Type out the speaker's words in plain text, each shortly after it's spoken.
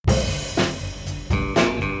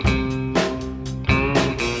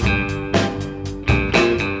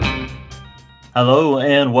Hello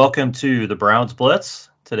and welcome to the Browns Blitz.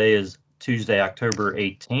 Today is Tuesday, October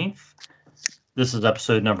 18th. This is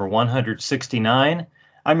episode number 169.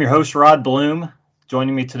 I'm your host, Rod Bloom.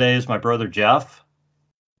 Joining me today is my brother, Jeff.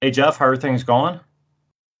 Hey, Jeff, how are things going?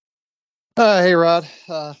 Hey, Rod.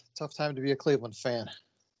 Tough time to be a Cleveland fan.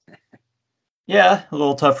 Yeah, a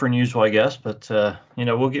little tougher than usual, I guess, but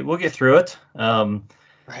we'll get through it.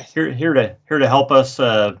 Right. Here to help us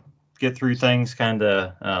get through things, kind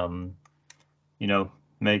of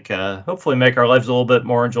hopefully make our lives a little bit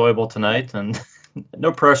more enjoyable tonight. And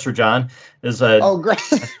no pressure, John. Is great.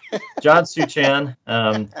 John Suchan.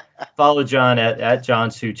 Follow John at John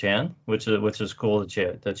Suchan, which is cool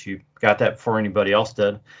that you got that before anybody else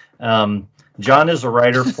did. John is a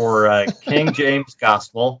writer for King James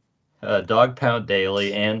Gospel, Dog Pound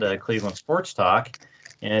Daily, and Cleveland Sports Talk,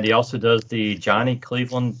 and he also does the Johnny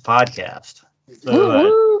Cleveland podcast.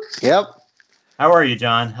 So, yep. How are you,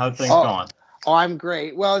 John? How's things going? Oh, I'm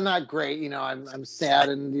great. Well, not great. I'm sad,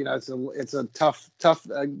 and it's a tough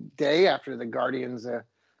day after the Guardians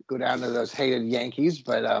go down to those hated Yankees.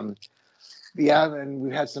 But yeah, and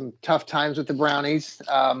we've had some tough times with the Brownies.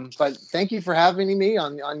 But thank you for having me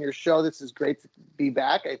on your show. This is great to be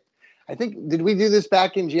back. I think, did we do this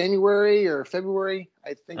back in January or February?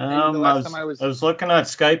 I think maybe the last time I was looking at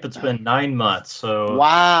Skype. It's been 9 months, so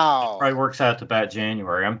wow, it probably works out to about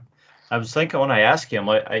January. I was thinking when I asked him,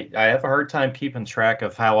 I have a hard time keeping track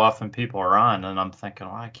of how often people are on, and I'm thinking,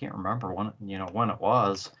 I can't remember when it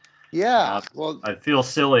was. Yeah, well, I'd feel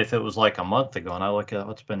silly if it was like a month ago, and I look at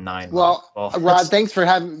it's been 9 months. Well, Rod, thanks for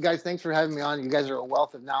having me on. You guys are a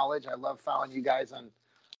wealth of knowledge. I love following you guys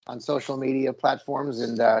on social media platforms,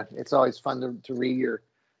 and it's always fun to read your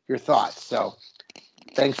thoughts. So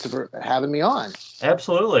thanks for having me on.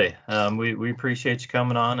 Absolutely. We appreciate you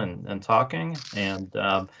coming on and talking, and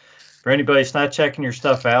for anybody that's not checking your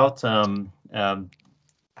stuff out,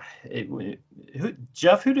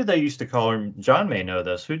 Jeff, who did they used to call him? John may know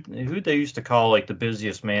this. Who they used to call like the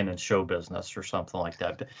busiest man in show business or something like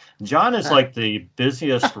that. John is like the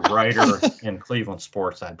busiest writer in Cleveland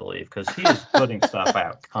sports, I believe, because he is putting stuff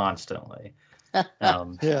out constantly.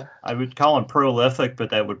 Yeah, I would call him prolific, but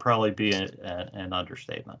that would probably be an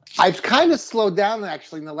understatement. I've kind of slowed down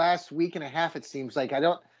actually in the last week and a half. It seems like I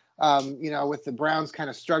don't. With the Browns kind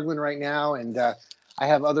of struggling right now, and I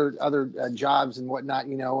have other jobs and whatnot,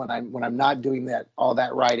 when I'm not doing all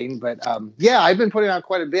that writing. But yeah, I've been putting out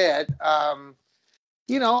quite a bit. I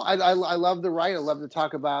love to write. I love to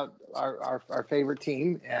talk about our favorite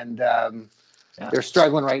team, and they're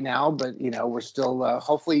struggling right now. But we're still.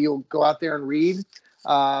 Hopefully, you'll go out there and read.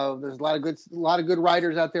 There's a lot of good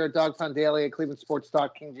writers out there at Dog Pound Daily, at Cleveland Sports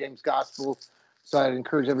Talk, King James Gospel. So I'd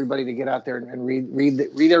encourage everybody to get out there and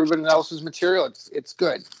read everybody else's material. It's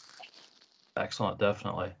good. Excellent,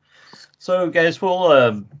 definitely. So, guys,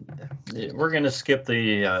 we're going to skip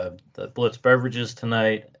the Blitz beverages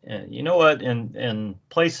tonight. And you know what? In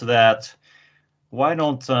place of that, why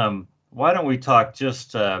don't we talk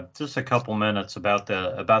just a couple minutes about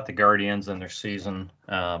the Guardians and their season?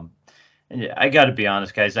 And I got to be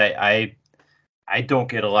honest, guys. I don't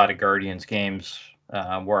get a lot of Guardians games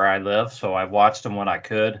where I live, so I watched them when I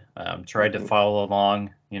could. Tried to follow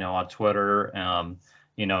along, on Twitter, and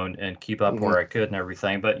keep up where I could and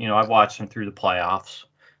everything. But I watched them through the playoffs.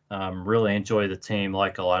 Really enjoy the team,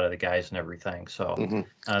 like a lot of the guys and everything. So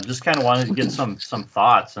just kind of wanted to get some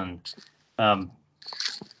thoughts. And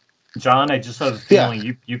John, I just have a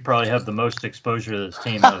feeling you probably have the most exposure to this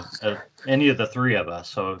team of any of the three of us.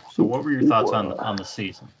 So what were your thoughts on the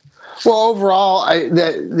season? Well, overall, and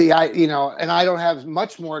I don't have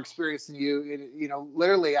much more experience than you.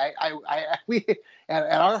 Literally, we at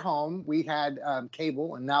our home we had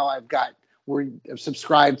cable, and now we're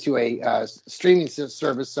subscribed to a streaming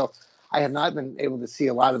service. So I have not been able to see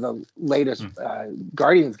a lot of the latest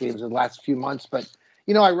Guardians games in the last few months. But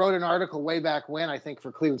I wrote an article way back when, I think,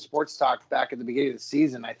 for Cleveland Sports Talk back at the beginning of the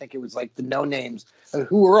season. I think it was like the no names.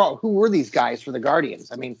 Who were these guys for the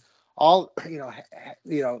Guardians? I mean, all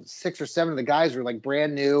 6 or 7 of the guys were like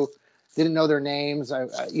brand new, didn't know their names. I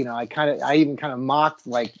even kind of mocked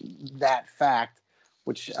like that fact,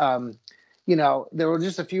 which there were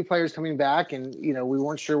just a few players coming back, and we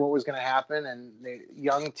weren't sure what was going to happen. And the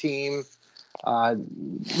young team,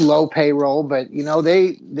 low payroll, but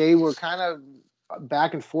they were kind of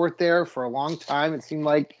back and forth there for a long time. It seemed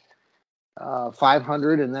like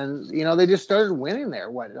 500, and then they just started winning there.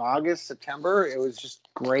 August, September, it was just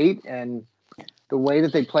great. And the way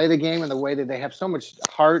that they play the game and the way that they have so much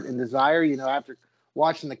heart and desire, after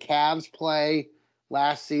watching the Cavs play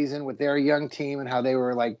last season with their young team and how they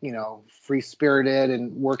were like, free spirited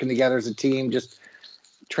and working together as a team, just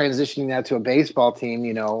transitioning that to a baseball team,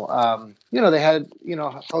 they had,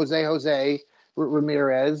 Jose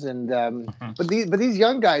Ramirez, and but these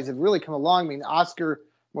young guys have really come along. I mean, Oscar,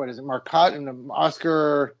 what is it, Marcotte, and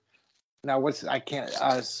Oscar. Now,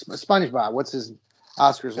 SpongeBob? What's his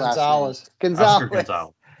Oscar's last name? Gonzalez. Oscar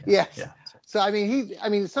Gonzalez. Yeah. Yeah. So I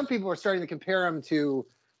mean, some people are starting to compare him to,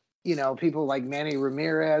 people like Manny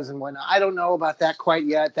Ramirez and whatnot. I don't know about that quite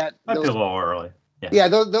yet. Might be a little early. Yeah,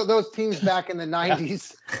 those teams back in the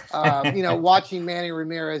 90s, watching Manny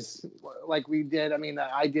Ramirez like we did. I mean,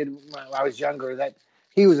 I did when I was younger, that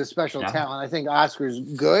he was a special talent. I think Oscar's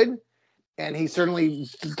good, and he certainly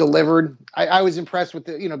delivered. I was impressed with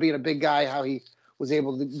being a big guy, how he was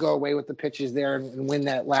able to go away with the pitches there and win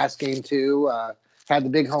that last game too. Had the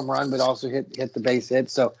big home run, but also hit the base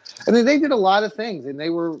hit. So, I mean, they did a lot of things, and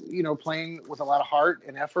they were, playing with a lot of heart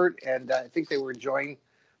and effort, and I think they were enjoying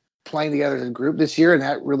playing together as a group this year, and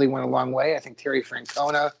that really went a long way. I think Terry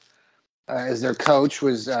Francona, as their coach,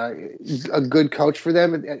 was a good coach for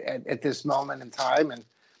them at this moment in time. And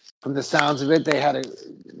from the sounds of it, they had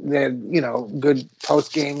good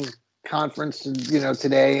post game conference,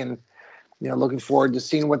 today, and looking forward to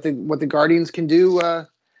seeing what the Guardians can do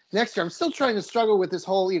next year. I'm still trying to struggle with this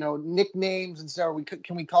whole nicknames, and so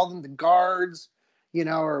can we call them the Guards,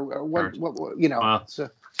 or what Wow.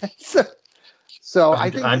 So I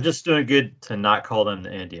think I'm just doing good to not call them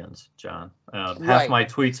the Indians, John. Half my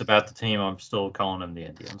tweets about the team, I'm still calling them the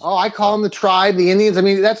Indians. Oh, I call them the Tribe, the Indians. I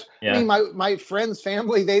mean, my friends'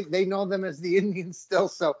 family, they know them as the Indians still.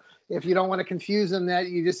 So if you don't want to confuse them, that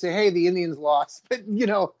you just say, hey, the Indians lost. But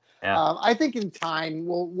I think in time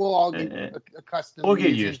we'll all get accustomed. We'll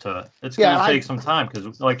get used to it. It's going to take some time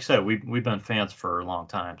because, like you said, we've been fans for a long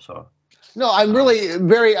time. So. No, I'm really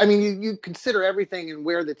very. I mean, you consider everything and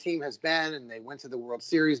where the team has been, and they went to the World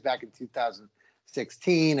Series back in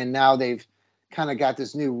 2016, and now they've kind of got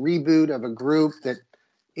this new reboot of a group that,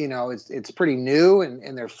 it's pretty new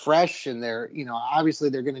and they're fresh, and they're, obviously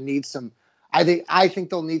they're going to need some. I think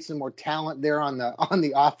they'll need some more talent there on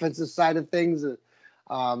the offensive side of things.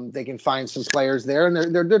 They can find some players there,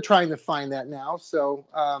 and they're trying to find that now. So.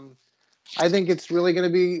 I think it's really going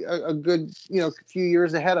to be a good, few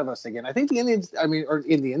years ahead of us again. I think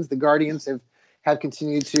the Guardians have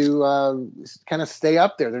continued to kind of stay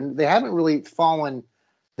up there. They haven't really fallen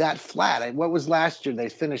that flat. What was last year? They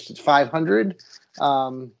finished at 500.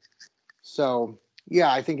 So,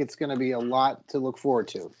 yeah, I think it's going to be a lot to look forward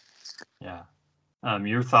to. Yeah.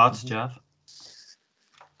 Your thoughts, Jeff?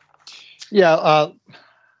 Yeah,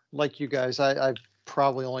 like you guys, I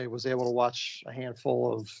probably only was able to watch a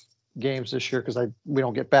handful of games this year because we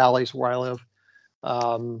don't get Bally's where I live.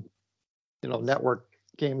 Network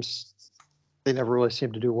games they never really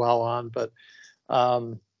seem to do well on, but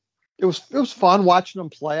it was fun watching them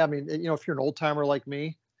play. I mean, if you're an old timer like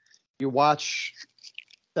me, you watch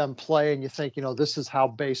them play and you think, this is how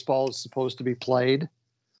baseball is supposed to be played.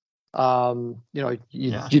 You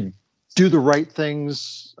do the right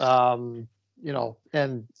things, and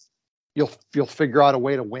you'll figure out a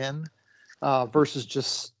way to win. Versus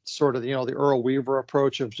just sort of, the Earl Weaver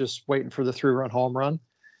approach of just waiting for the 3-run home run.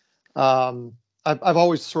 I've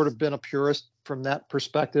always sort of been a purist from that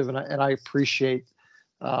perspective, and I appreciate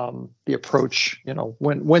the approach,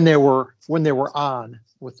 when they were on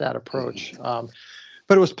with that approach.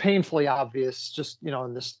 But it was painfully obvious just,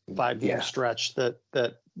 in this 5-game stretch that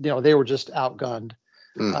they were just outgunned.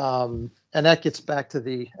 And that gets back to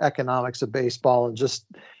the economics of baseball and just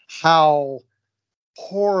how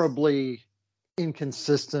horribly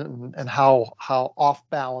inconsistent and how off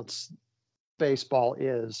balance baseball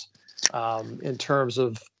is in terms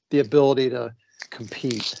of the ability to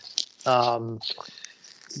compete. It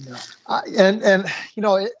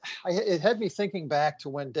had me thinking back to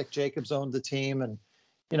when Dick Jacobs owned the team, and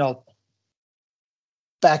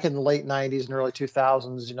back in the late 90s and early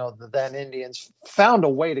 2000s, the then Indians found a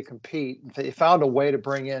way to compete. They found a way to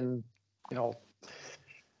bring in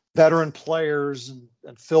veteran players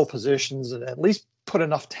and fill positions and at least put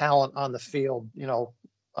enough talent on the field, to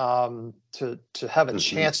have a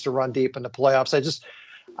chance to run deep in the playoffs.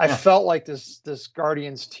 I felt like this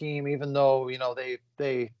Guardians team, even though,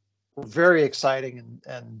 they were very exciting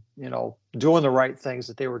and doing the right things,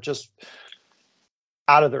 that they were just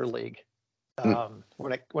out of their league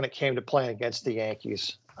when it came to playing against the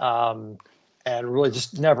Yankees. And really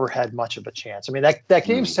just never had much of a chance. I mean, that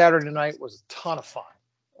game Saturday night was a ton of fun.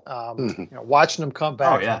 Watching them come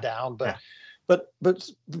back from down, but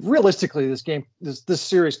realistically, this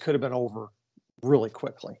series could have been over really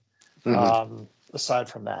quickly. Aside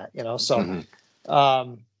from that,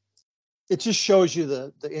 it just shows you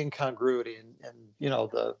the incongruity and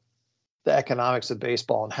the economics of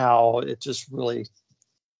baseball and how it just really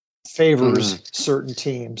favors certain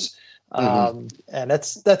teams. And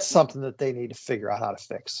that's something that they need to figure out how to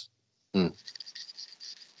fix.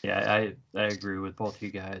 Yeah, I agree with both of you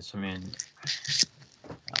guys. I mean,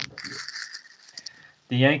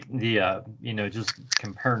 just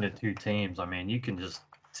comparing the two teams, I mean, you can just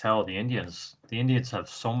tell the Indians have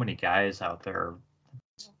so many guys out there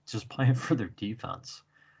just playing for their defense,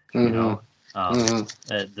 that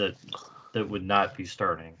would not be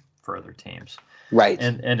starting for other teams. Right.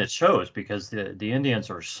 And it shows because the Indians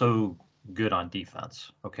are so good on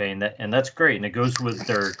defense. Okay. And that's great. And it goes with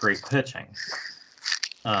their great pitching.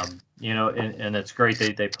 And it's great.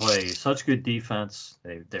 They play such good defense.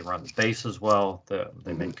 They run the bases well.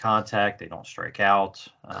 They make contact. They don't strike out.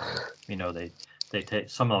 They take,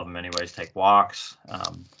 some of them anyways, take walks.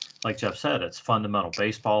 Like Jeff said, it's fundamental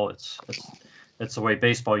baseball. It's the way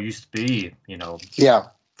baseball used to be,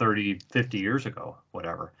 30, 50 years ago,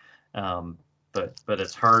 whatever. But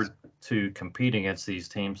it's hard to compete against these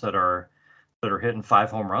teams that are hitting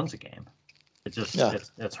 5 home runs a game.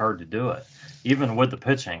 It's hard to do it, even with the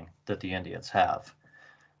pitching that the Indians have.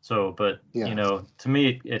 So, but to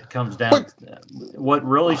me, it comes down. What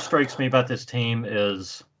really strikes me about this team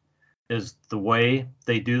is the way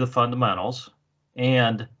they do the fundamentals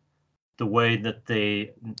and the way that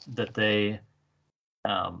they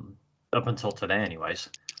up until today, anyways,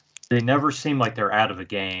 they never seem like they're out of a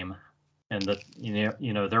game, and that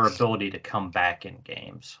their ability to come back in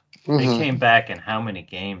games. They came back in how many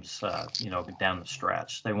games, down the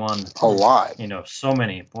stretch? They won a lot. So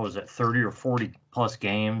many. What was it, 30 or 40 plus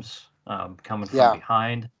games coming from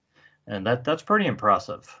behind, and that's pretty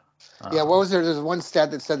impressive. What was there? There's one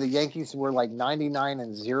stat that said the Yankees were like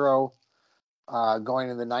 99-0 going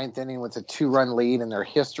in the 9th inning with a 2-run lead in their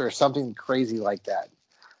history, or something crazy like that.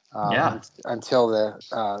 Until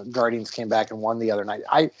the Guardians came back and won the other night.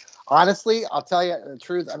 I honestly, I'll tell you the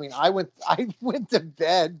truth. I mean, I went to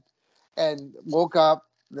bed and woke up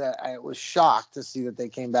that I was shocked to see that they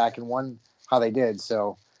came back and won how they did.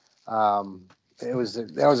 So that was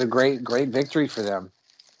a great victory for them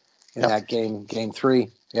in that game 3.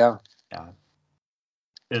 Yeah.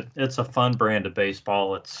 It's a fun brand of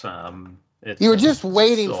baseball. You were just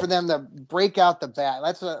waiting for them to break out the bat.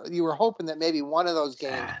 That's what you were hoping, that maybe one of those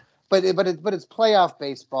games. But it's playoff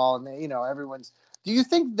baseball, and everyone's. Do you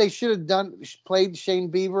think they should have played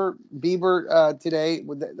Shane Bieber today?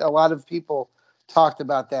 A lot of people talked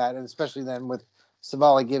about that, and especially then with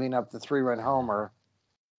Savali giving up the 3-run homer.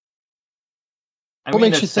 What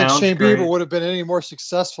makes you think Shane Bieber would have been any more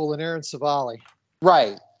successful than Aaron Savali?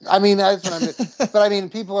 Right. I mean, that's what I'm. But I mean,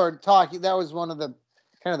 people are talking. That was one of the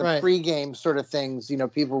kind of the pregame sort of things.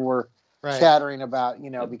 People were chattering about.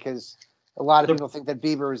 Because a lot of people think that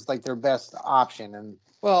Bieber is like their best option, and.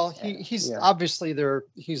 Well, he's obviously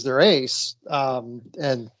he's their ace,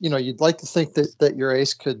 and you'd like to think that your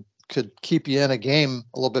ace could keep you in a game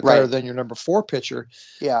a little bit better than your number 4 pitcher.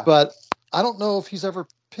 Yeah. But I don't know if he's ever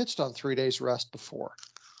pitched on 3 days rest before.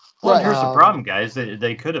 Well, here's the problem, guys.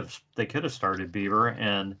 They could have started Bieber,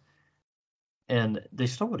 and they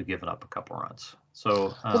still would have given up a couple runs.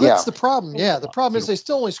 So that's the problem. Yeah, the problem is they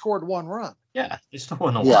still only scored 1 run. Yeah, they still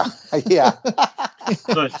won a lot. Yeah.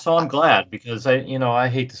 So I'm glad, because I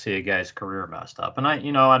hate to see a guy's career messed up, and I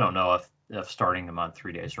don't know if starting him on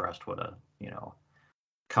 3 days rest would have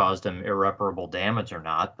caused him irreparable damage or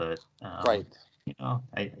not, but you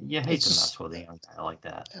hate to mess with a young guy like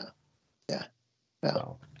that. Yeah.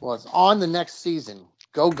 So, well, it's on the next season.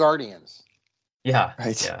 Go Guardians. Yeah.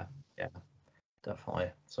 Right. Yeah.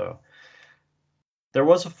 Definitely. So there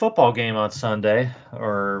was a football game on Sunday,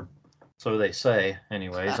 or so they say,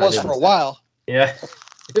 anyways. It was for a while. Yeah,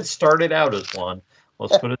 it started out as one.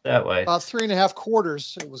 Let's put it that way. About 3.5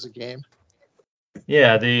 quarters, it was a game.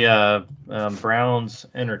 Yeah, the Browns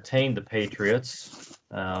entertained the Patriots.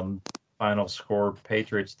 Final score: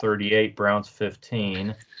 Patriots 38, Browns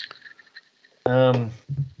 15.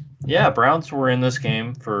 Browns were in this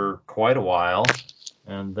game for quite a while,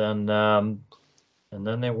 and then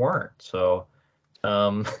they weren't. So,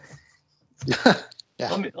 let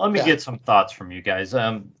me get some thoughts from you guys.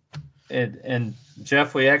 And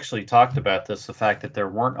Jeff, we actually talked about this, the fact that there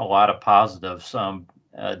weren't a lot of positives.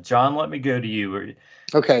 John, let me go to you.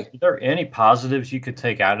 Okay. Are there any positives you could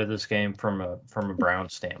take out of this game from a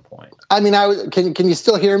Browns standpoint? I mean, can you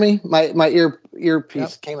still hear me? My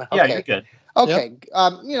earpiece came out. Yeah, you're good. Okay.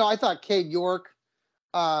 Yep. I thought Cade York,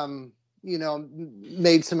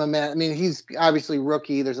 made some amends. I mean, he's obviously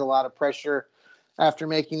rookie. There's a lot of pressure after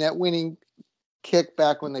making that winning kick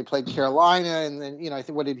back when they played Carolina, and then I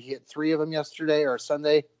think, what did he hit 3 of them yesterday or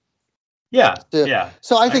Sunday? Yeah, to, yeah.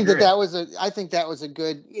 so I think agree. that was a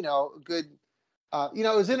good, it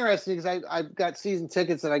was interesting because I've got season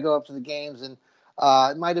tickets and I go up to the games, and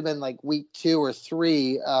it might have been like week 2 or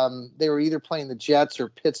 3. They were either playing the Jets or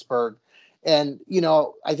Pittsburgh, and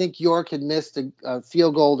I think York had missed a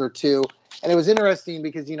field goal or two, and it was interesting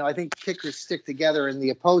because I think kickers stick together, and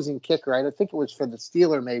the opposing kicker, I think it was for the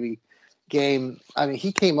Steeler maybe game. I mean,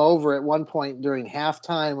 he came over at one point during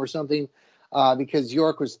halftime or something. Because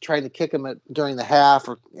York was trying to kick him during the half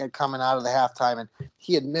or coming out of the halftime, and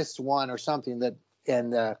he had missed one or something the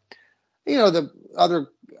other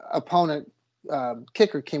opponent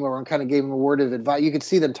kicker came over and kind of gave him a word of advice. You could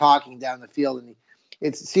see them talking down the field, and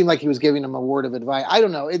it seemed like he was giving him a word of advice. I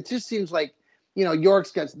don't know. It just seems like,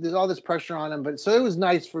 York's there's all this pressure on him, but so it was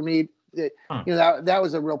nice for me that, that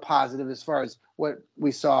was a real positive as far as what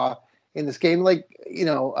we saw in this game. Like,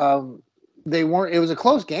 they weren't. It was a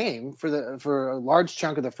close game for a large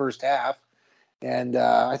chunk of the first half, and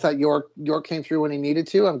I thought York came through when he needed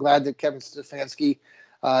to. I'm glad that Kevin Stefanski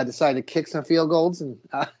decided to kick some field goals and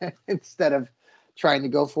instead of trying to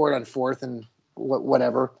go for it on fourth and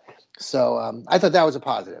whatever. So I thought that was a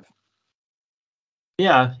positive.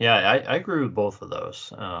 Yeah, I agree with both of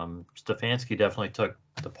those. Stefanski definitely took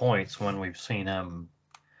the points when we've seen him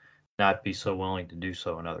not be so willing to do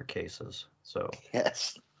so in other cases. So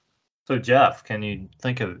yes. So, Jeff, can you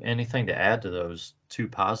think of anything to add to those two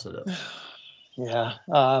positives? Yeah,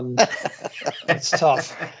 it's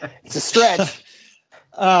tough. It's a stretch.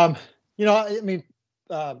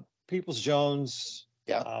 Peoples-Jones,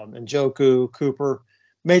 and Njoku, Cooper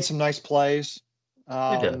made some nice plays.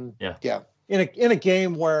 They did, yeah. In a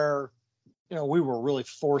game where we were really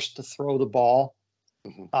forced to throw the ball.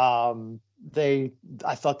 Mm-hmm.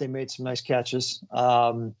 I thought they made some nice catches.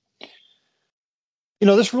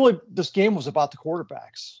 This game was about the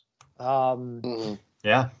quarterbacks.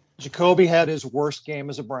 Yeah. Jacoby had his worst game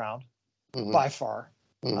as a Brown by far.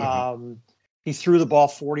 He threw the ball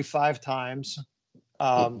 45 times,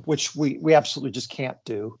 which we absolutely just can't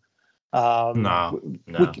do. No.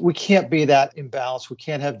 We can't be that imbalanced. We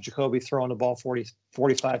can't have Jacoby throwing the ball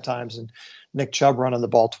 45 times and Nick Chubb running the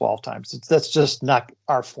ball 12 times. That's just not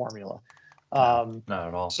our formula. Not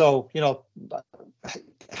at all. So,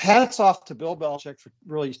 hats off to Bill Belichick for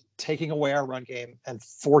really taking away our run game and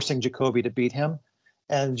forcing Jacoby to beat him.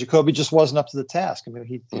 And Jacoby just wasn't up to the task. I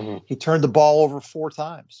mean, he turned the ball over 4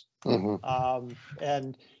 times.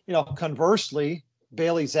 And conversely,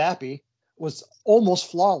 Bailey Zappi was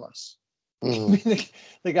almost flawless. I mean,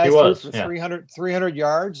 the guy threw for 300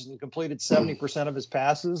 yards and completed 70% of his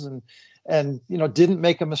passes and didn't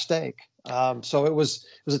make a mistake. So it was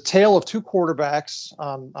a tale of 2 quarterbacks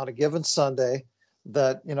on a given Sunday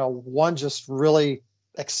that, one just really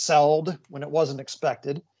excelled when it wasn't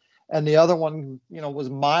expected. And the other one, was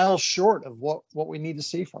miles short of what we need to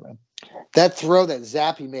see from him. That throw that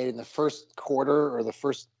Zappi made in the first quarter or the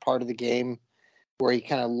first part of the game, where he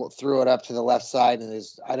kind of threw it up to the left side, and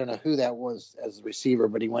I don't know who that was as a receiver,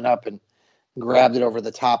 but he went up and grabbed it over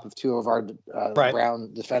the top of 2 of our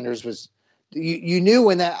Brown defenders. Was you knew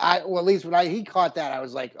when at least when he caught that, I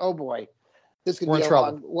was like, oh boy, this could be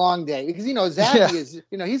a long day, because Zappi is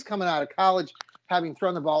he's coming out of college having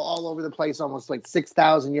thrown the ball all over the place, almost like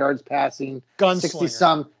 6,000 yards passing,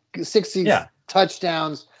 60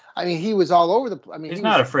 touchdowns. I mean, he was all over he's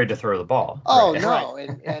not afraid to throw the ball. Oh right. No,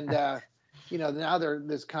 and now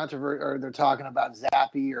there's controversy, or they're talking about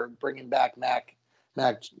Zappi or bringing back Mac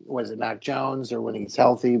Jones, or when he's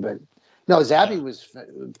healthy, but no,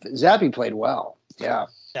 Zappi played well. Yeah.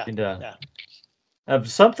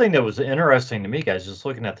 Something that was interesting to me, guys, just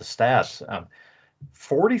looking at the stats,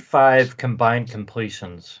 45 combined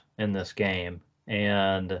completions in this game,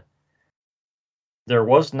 and there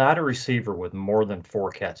was not a receiver with more than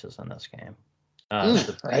 4 catches in this game.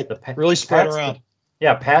 Really spread around.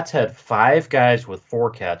 Pats had 5 guys with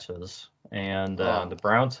 4 catches, and the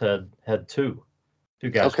Browns had 2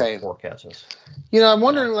 guys with 4 catches. I'm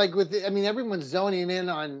wondering, everyone's zoning in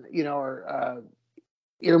on, or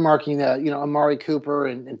earmarking, Amari Cooper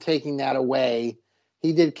and taking that away.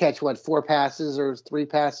 He did catch 4 passes or 3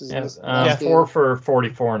 passes in this game? 4 for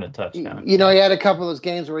 44 and a touchdown. He had a couple of those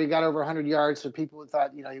games where he got over 100 yards, so people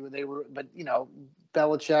thought, they were, but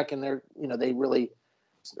Belichick and they really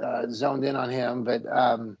zoned in on him. But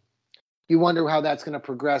you wonder how that's going to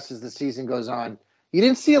progress as the season goes on. You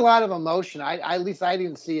didn't see a lot of emotion. At least I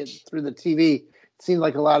didn't see it through the TV. It seemed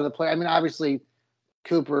like a lot of the play. I mean, obviously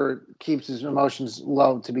Cooper keeps his emotions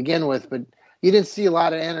low to begin with, but you didn't see a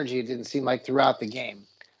lot of energy. It didn't seem like throughout the game.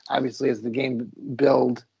 Obviously, as the game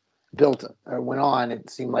went on,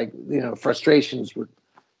 it seemed like frustrations were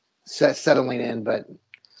settling in. But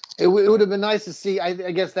It would have been nice to see. I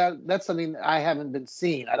guess that's something I haven't been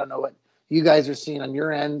seeing. I don't know what you guys are seeing on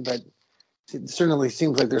your end, but it certainly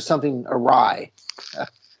seems like there's something awry.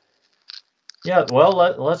 Yeah, well,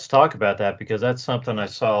 let's talk about that because that's something I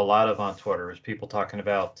saw a lot of on Twitter is people talking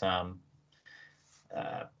about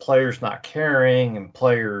players not caring and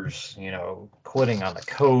players, quitting on the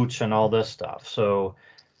coach and all this stuff. So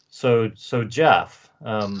Jeff,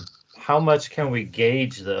 how much can we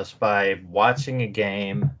gauge this by watching a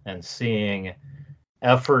game and seeing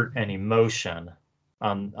effort and emotion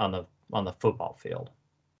on the football field?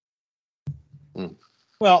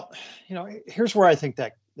 Well, here's where I think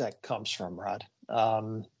that comes from, Rod.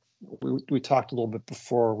 We talked a little bit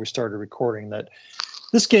before we started recording that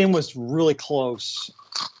this game was really close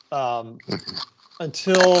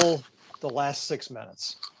until the last 6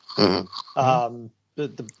 minutes. The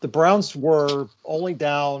Browns were only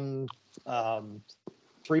down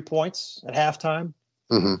 3 points at halftime.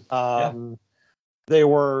 They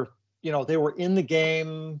were in the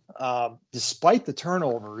game despite the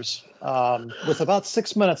turnovers. With about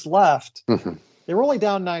 6 minutes left, they were only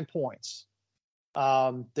down 9 points.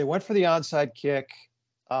 They went for the onside kick,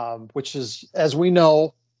 which is, as we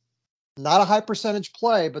know, not a high percentage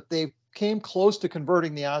play, but they came close to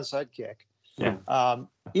converting the onside kick. Yeah.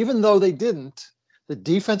 Even though they didn't, the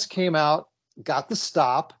defense came out, got the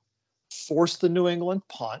stop, forced the New England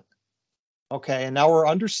punt. Okay, and now we're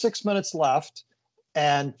under 6 minutes left,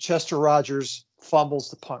 and Chester Rogers fumbles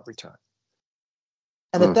the punt return.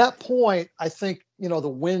 And at that point, I think, the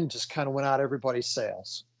wind just kind of went out of everybody's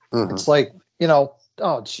sails. It's like,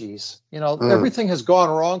 oh, geez, everything has gone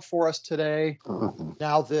wrong for us today.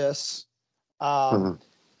 Now this.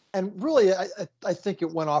 And really, I think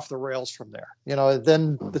it went off the rails from there.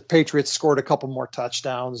 Then the Patriots scored a couple more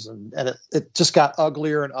touchdowns, and it just got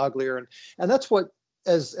uglier and uglier. And that's what,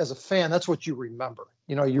 as a fan, that's what you remember.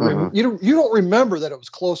 You don't remember that it was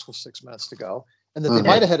close with 6 minutes to go, and that they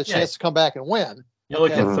might have had a chance to come back and win. You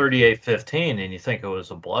look at 38-15, and you think it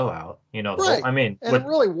was a blowout. Right. I mean, and it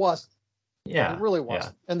really wasn't. Yeah, it really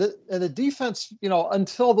wasn't. Yeah. And the defense,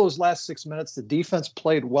 until those last 6 minutes, the defense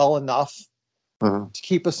played well enough to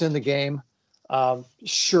keep us in the game.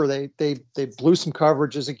 Sure, they blew some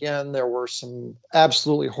coverages again. There were some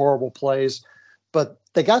absolutely horrible plays, but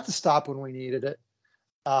they got the stop when we needed it.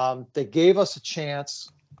 They gave us a chance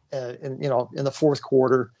in the fourth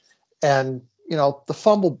quarter, and the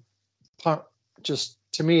fumble punt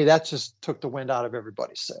to me that just took the wind out of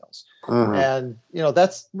everybody's sails. And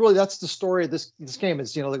that's the story of this game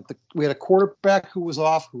is we had a quarterback who was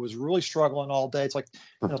off, who was really struggling all day. It's like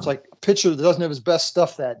it's like a pitcher that doesn't have his best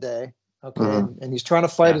stuff that day. Okay, and he's trying to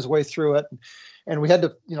fight his way through it. And we had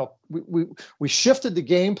to, we shifted the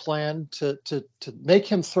game plan to make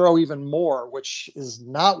him throw even more, which is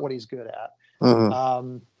not what he's good at.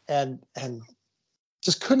 And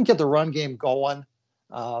just couldn't get the run game going.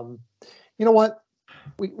 You know what?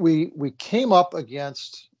 We came up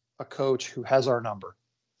against a coach who has our number.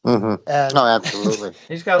 And absolutely.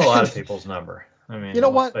 He's got a lot of people's number. I mean, you know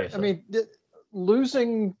what? I mean,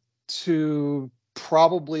 losing to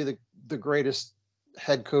probably the greatest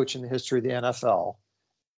head coach in the history of the NFL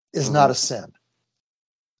is not a sin.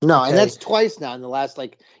 No, and that's twice now in the last,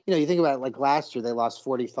 you think about it, like last year they lost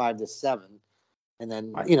 45-7. And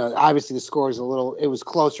then, obviously the score is it was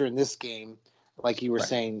closer in this game, like you were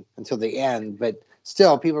saying, until the end. But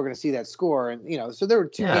still, people are going to see that score. And, so there were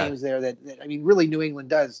two games there that, really New England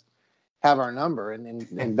does have our number. And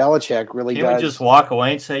Belichick really does. Can we just walk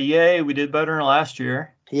away and say, yay, we did better than last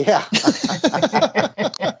year? Yeah.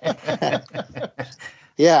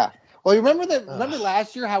 Yeah. Well, you remember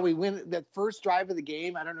last year how we win that first drive of the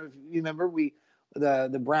game? I don't know if you remember.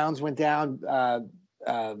 The Browns went down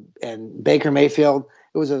and Baker Mayfield.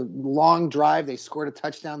 It was a long drive. They scored a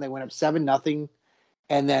touchdown. They went up 7-0,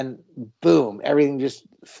 and then boom, everything just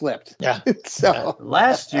flipped. Yeah. So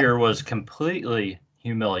last year was completely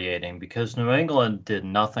humiliating because New England did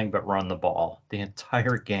nothing but run the ball the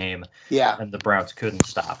entire game. Yeah. And the Browns couldn't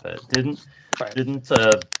stop it. Didn't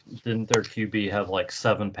their QB have like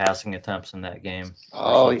 7 passing attempts in that game?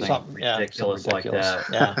 Oh, something ridiculous like that.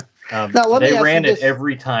 Yeah. Now, they ran it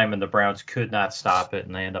every time, and the Browns could not stop it,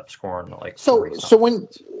 and they end up scoring like. So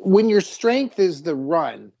when your strength is the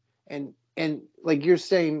run, and like you're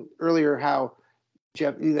saying earlier, how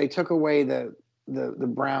Jeff, they took away the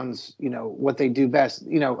Browns, what they do best.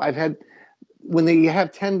 I've had when they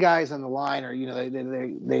have 10 guys on the line, or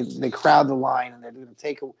they crowd the line and they're going to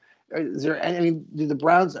take. Is there? I mean, do the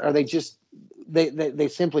Browns are they just they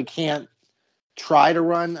simply can't try to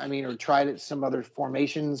run? I mean, or try to some other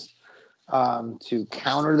formations to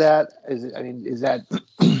counter that? Is that?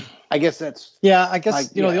 I guess that's I guess like,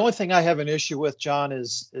 the only thing I have an issue with, John,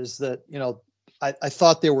 is that I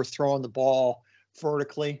thought they were throwing the ball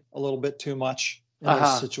vertically a little bit too much in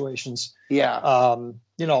those situations. Yeah.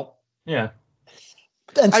 Yeah.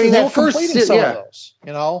 And so they were completing some of those.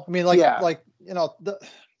 I mean,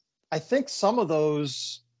 I think some of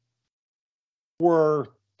those were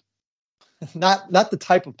not the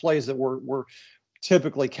type of plays that we're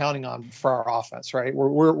typically counting on for our offense, right?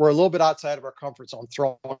 We're a little bit outside of our comfort zone,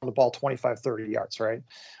 throwing the ball 25, 30 yards, right?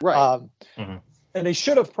 Right. And they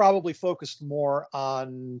should have probably focused more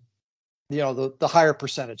on, the higher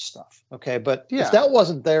percentage stuff. Okay. But if that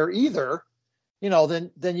wasn't there either,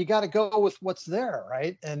 then you got to go with what's there,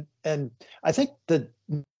 right? And I think the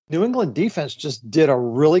New England defense just did a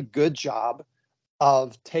really good job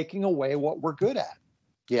of taking away what we're good at.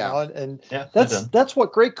 Yeah. That's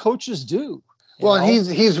what great coaches do. Well, and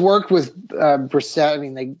he's worked with Brissett. I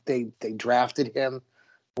mean, they drafted him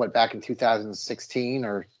back in 2016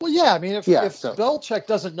 or. Well, yeah. I mean, if Belichick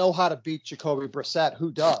doesn't know how to beat Jacoby Brissett,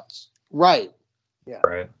 who does? Right. Yeah.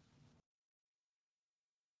 Right.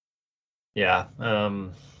 Yeah.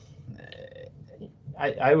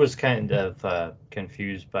 I was kind of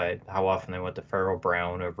confused by how often they went to Farrell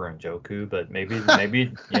Brown over Njoku, but maybe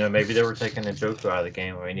they were taking Njoku out of the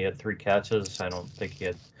game. I mean, he had 3 catches. I don't think he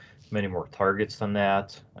had many more targets than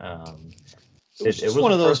that. It was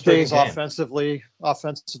one of those days offensively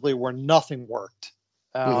where nothing worked.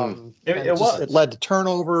 It led to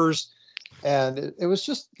turnovers, and it was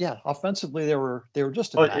just offensively they were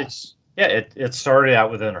just a mess. It started out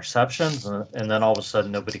with interceptions, and then all of a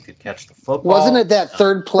sudden nobody could catch the football. Wasn't it that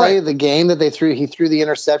third play of the game that they threw? He threw the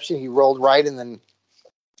interception. He rolled right and then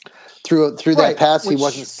threw that pass. He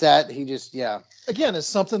wasn't set. He just Again, it's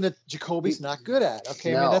something that Jacoby's not good at.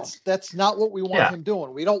 Okay, no. I mean that's not what we want him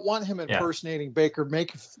doing. We don't want him impersonating Baker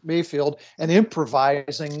Mayfield and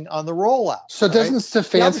improvising on the rollout. So doesn't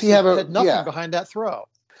Stefanski had nothing behind that throw?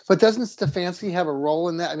 But doesn't Stefanski have a role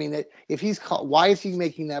in that? I mean, if he's called, why is he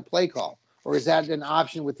making that play call? Or is that an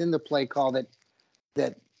option within the play call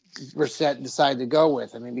that Brissett decided to go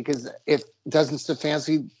with? I mean, because doesn't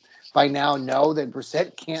Stefanski by now know that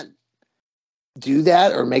Brissett can't do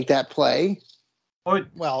that or make that play?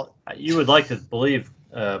 Well, you would like to believe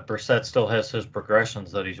Brissett still has his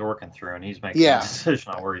progressions that he's working through, and he's making a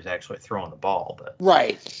decision on where he's actually throwing the ball. But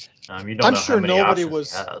right, you don't know sure how many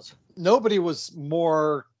options he has. Nobody was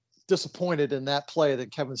more disappointed in that play than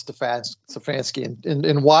Kevin Stefanski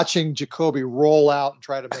in watching Jacoby roll out and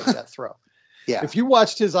try to make that throw. If you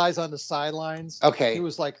watched his eyes on the sidelines, he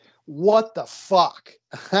was like, what the fuck?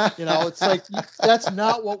 It's like, that's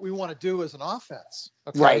not what we want to do as an offense.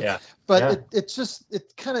 Okay? Right. Yeah. But it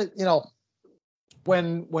kind of,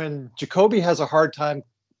 when Jacoby has a hard time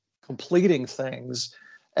completing things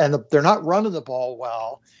and they're not running the ball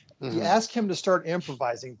well, you ask him to start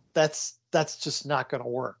improvising. That's just not going to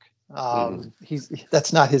work.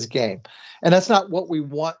 That's not his game, and that's not what we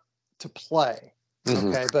want to play.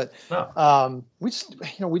 Okay, but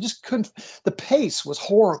we just couldn't. The pace was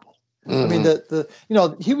horrible. I mean,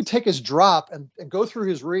 he would take his drop and go through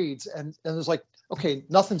his reads, and it was like, okay,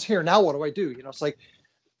 nothing's here. Now what do I do? It's like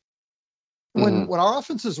when our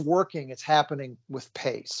offense is working, it's happening with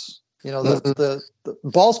pace. The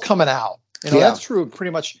ball's coming out. That's true of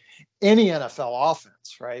pretty much any NFL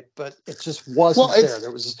offense, right? But it just wasn't there.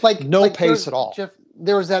 There was no pace at all. Jeff,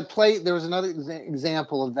 there was that play. There was another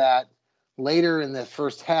example of that later in the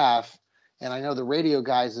first half, and I know the radio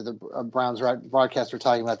guys of the Browns broadcast were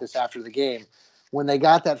talking about this after the game. When they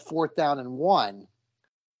got that 4th down and 1,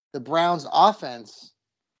 the Browns offense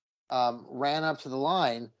ran up to the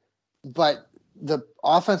line, but the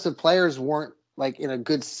offensive players weren't in a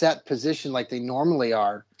good set position like they normally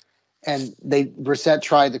are. And Brissett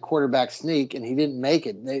tried the quarterback sneak, and he didn't make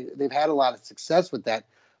it. They've had a lot of success with that,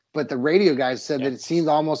 but the radio guys said that it seemed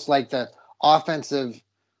almost like the offensive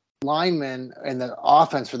linemen and the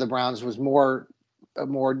offense for the Browns was more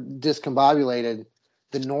discombobulated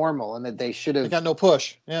than normal, and that they should have got no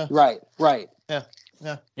push. Yeah. Right. Yeah.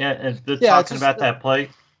 And talking about that play,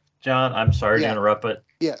 John, I'm sorry to interrupt, but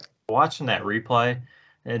watching that replay.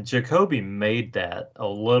 And Jacoby made that a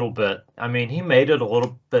little bit. I mean, he made it a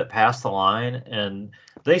little bit past the line, and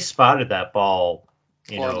they spotted that ball,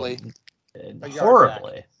 horribly.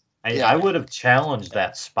 I would have challenged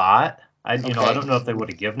that spot. I don't know if they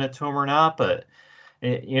would have given it to him or not, but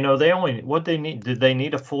did they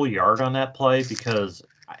need a full yard on that play? Because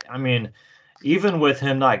I mean, even with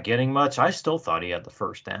him not getting much, I still thought he had the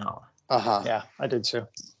first down. Yeah, I did too.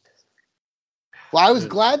 Well, I was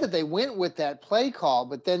glad that they went with that play call,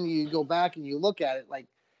 but then you go back and you look at it,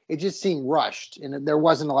 it just seemed rushed, and there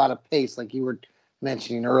wasn't a lot of pace. Like you were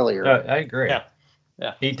mentioning earlier. I agree.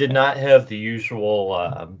 Yeah. He did not have the usual,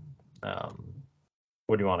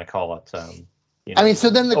 what do you want to call it? I mean, so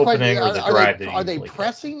then the opening question: or the drive that are they usually gets.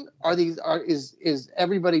 pressing? Is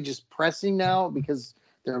everybody just pressing now because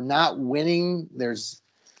they're not winning? There's,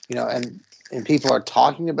 and people are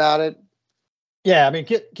talking about it. Yeah, I mean,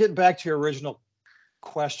 getting back to your original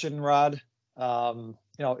question, Rod.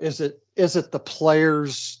 Is it the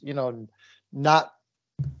players, not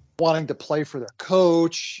wanting to play for their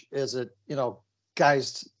coach? Is it,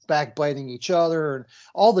 guys backbiting each other and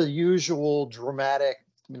all the usual dramatic,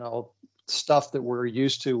 stuff that we're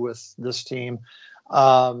used to with this team?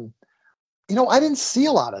 I didn't see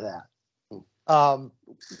a lot of that.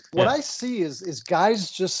 What I see is guys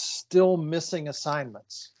just still missing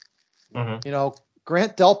assignments. Mm-hmm.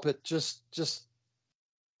 Grant Delpit just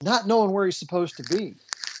not knowing where he's supposed to be.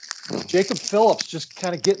 Jacob Phillips just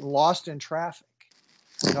kind of getting lost in traffic.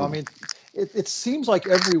 I mean, it seems like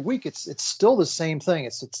every week it's still the same thing.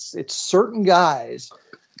 It's certain guys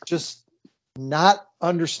just not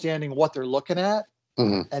understanding what they're looking at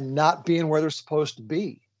and not being where they're supposed to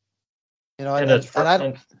be. Go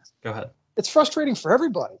ahead. It's frustrating for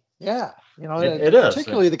everybody. Yeah. It is.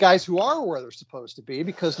 Particularly the guys who are where they're supposed to be,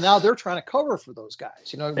 because now they're trying to cover for those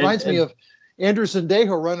guys. It reminds me of Andrew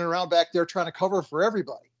Zendejo running around back there trying to cover for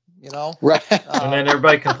everybody, Right. And then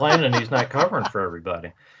everybody complaining he's not covering for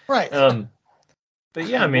everybody. Right. But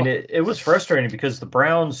yeah, I mean, it was frustrating because the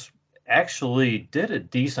Browns actually did a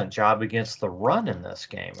decent job against the run in this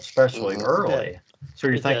game, especially early. So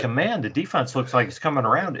you're thinking, man, the defense looks like it's coming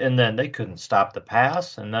around, and then they couldn't stop the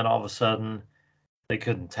pass, and then all of a sudden they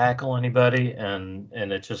couldn't tackle anybody, and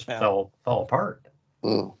it just fell apart.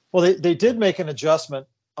 Mm. Well, they did make an adjustment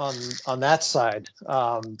on that side.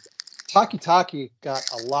 Taki got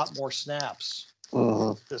a lot more snaps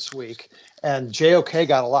this week, and JOK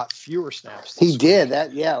got a lot fewer snaps. He did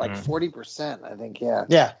that, 40%, I think, yeah.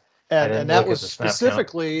 Yeah, and that was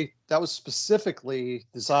specifically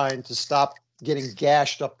designed to stop getting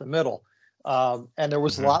gashed up the middle, and there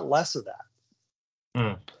was a lot less of that.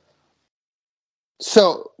 Mm.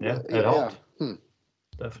 So it helped.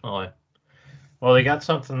 Definitely. Well, they got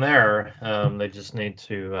something there. They just need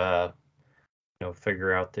to,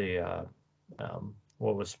 figure out the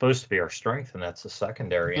what was supposed to be our strength, and that's the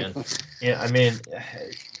secondary. And I mean,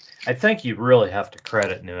 I think you really have to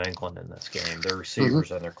credit New England in this game, their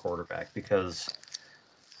receivers and their quarterback, because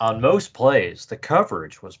on most plays the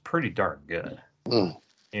coverage was pretty darn good.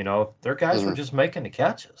 Their guys were just making the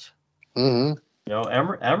catches.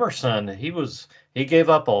 Emerson, he gave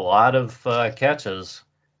up a lot of catches,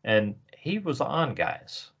 and he was on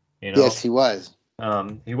guys. Yes, he was.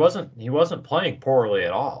 He wasn't playing poorly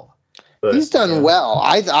at all. But, he's done well.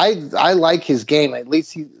 I like his game. At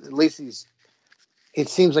least he's. It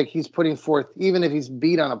seems like he's putting forth, even if he's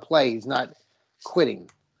beat on a play, he's not quitting.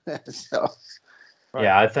 So. Right.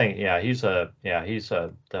 Yeah, I think he's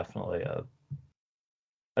definitely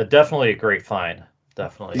a great find.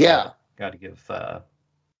 Definitely. Yeah. Got to give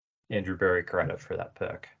Andrew Berry credit for that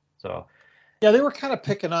pick. So. Yeah, they were kind of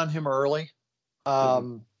picking on him early,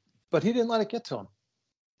 but he didn't let it get to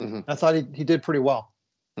him. I thought he did pretty well.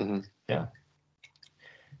 Yeah.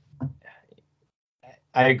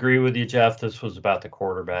 I agree with you, Jeff. This was about the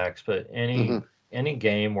quarterbacks, but any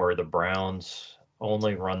game where the Browns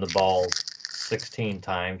only run the ball 16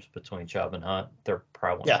 times between Chubb and Hunt, they're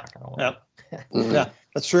probably not going to win. Yeah,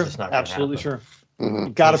 that's true. Absolutely true. You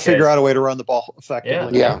got to Okay. figure out a way to run the ball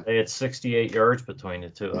effectively. Yeah. They had 68 yards between the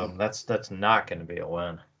two of them. That's not going to be a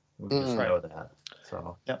win. We just know that.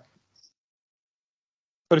 So. Yep.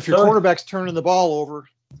 But if your quarterback's turning the ball over,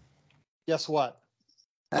 guess what?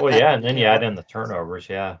 Oh yeah, and then you add in the turnovers.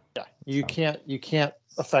 Yeah. Yeah. You can't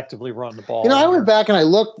effectively run the ball. I went back and I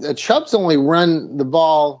looked. Chubb's only run the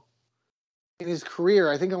ball in his career,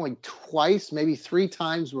 I think only twice, maybe 3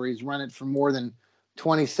 times, where he's run it for more than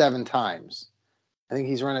 27 times. I think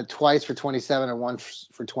he's run it twice for 27 and once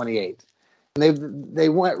for 28. And they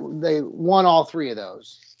won all 3 of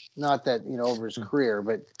those. Not that over his career,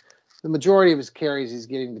 but the majority of his carries he's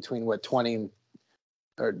getting between 20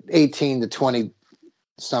 or 18 to 20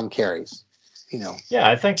 some carries. Yeah,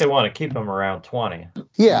 I think they want to keep him around 20.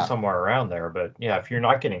 Yeah, somewhere around there. But yeah, if you're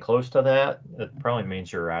not getting close to that, it probably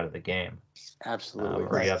means you're out of the game. Absolutely.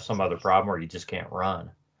 Or you have some other problem where you just can't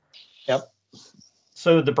run. Yep.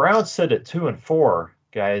 So the Browns sit at 2-4,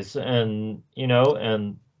 guys, and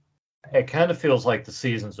and it kind of feels like the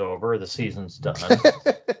season's over, the season's done.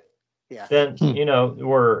 Yeah. Then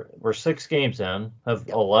we're 6 games in, have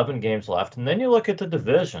 11 games left, and then you look at the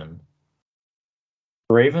division.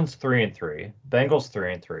 Ravens 3-3, Bengals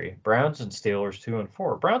 3-3, Browns and Steelers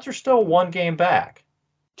 2-4. Browns are still one game back.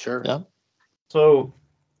 Sure. Yeah. So,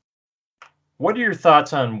 what are your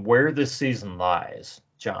thoughts on where this season lies,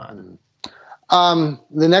 John? The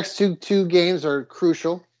next two games are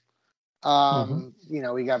crucial. We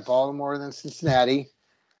got Baltimore and then Cincinnati.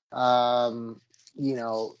 Obviously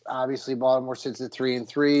Baltimore sits at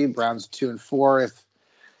 3-3, Browns 2-4. If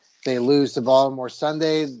they lose to Baltimore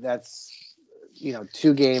Sunday, that's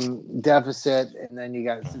 2-game deficit, and then you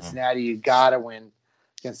got Cincinnati. You gotta win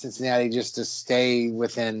against Cincinnati just to stay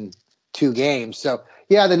within 2 games. So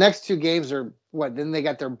yeah, the next 2 games are what? Then they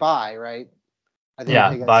got their bye, right? I think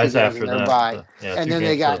they got buys 2 games after in their that. bye, And then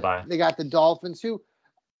they got bye. the Dolphins, who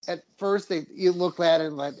at first you look at it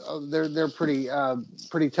and like, oh, they're pretty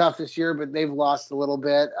tough this year, but they've lost a little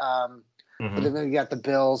bit. But then you got the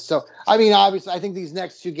Bills. So I mean, obviously, I think these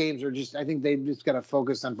next 2 games are I think they've just got to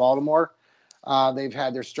focus on Baltimore. They've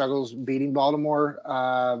had their struggles beating Baltimore.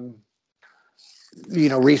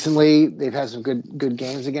 Recently they've had some good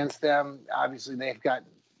games against them. Obviously, they've got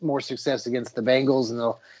more success against the Bengals, and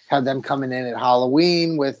they'll have them coming in at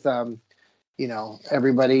Halloween with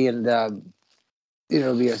everybody, and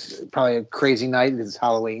it'll be probably a crazy night. It's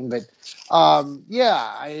Halloween, but I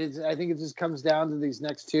think it just comes down to these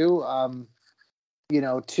next 2.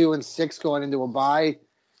 2-6 going into a bye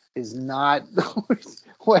is not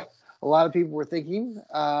what a lot of people were thinking.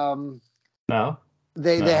 No.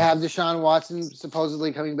 They have Deshaun Watson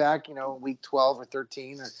supposedly coming back, week 12 or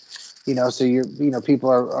 13, so people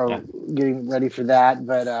are getting ready for that.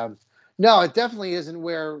 But no, it definitely isn't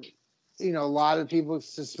where a lot of people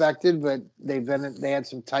suspected. But they had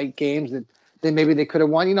some tight games that they could have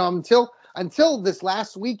won. Until this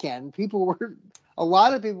last weekend, a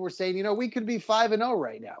lot of people were saying, we could be 5-0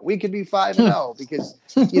 right now. We could be 5-0 because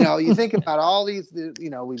you think about all these.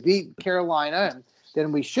 We beat Carolina, and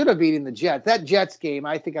then we should have beaten the Jets. That Jets game,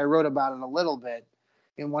 I think I wrote about it a little bit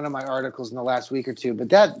in one of my articles in the last week or two. But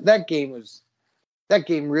that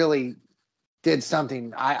game really did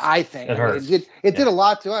something. I think it did a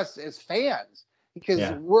lot to us as fans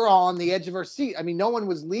because we're all on the edge of our seat. I mean, no one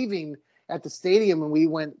was leaving at the stadium when we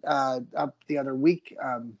went up the other week.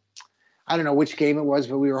 I don't know which game it was,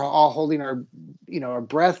 but we were all holding our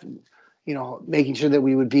breath, making sure that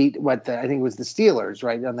we would beat I think it was the Steelers,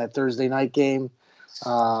 right, on that Thursday night game.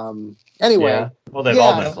 Anyway. Yeah. Well, they've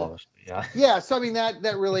all been close. Yeah. Yeah. So I mean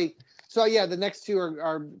that really. So yeah, the next 2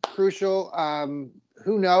 are crucial.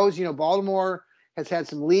 Who knows? Baltimore has had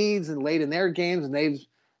some leads and late in their games, and they've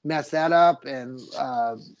messed that up. And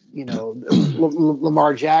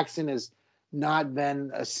Lamar Jackson has not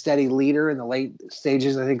been a steady leader in the late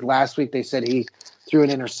stages. I think last week they said he threw an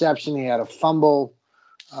interception. He had a fumble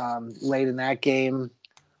late in that game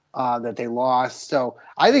that they lost. So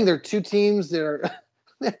I think there are 2 teams that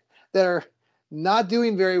are not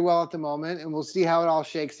doing very well at the moment, and we'll see how it all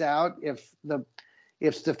shakes out. If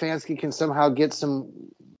Stefanski can somehow get some,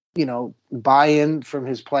 buy-in from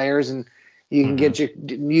his players, and you can get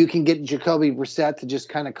Jacoby Brissett to just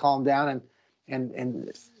kind of calm down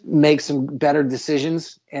and make some better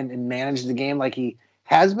decisions and manage the game like he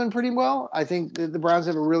has been pretty well, I think the Browns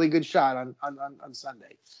have a really good shot on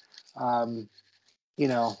Sunday.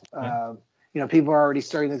 People are already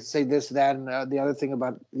starting to say this, that, and the other thing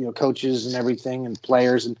about coaches and everything and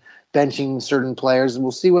players and benching certain players, and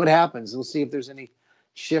we'll see what happens. We'll see if there's any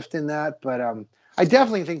shift in that. But I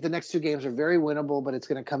definitely think the next 2 games are very winnable, but it's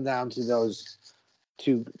going to come down to those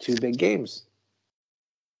two big games.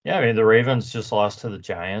 Yeah, I mean, the Ravens just lost to the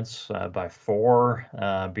Giants by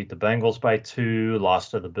 4, beat the Bengals by 2,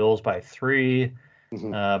 lost to the Bills by 3.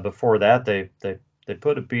 Before that, they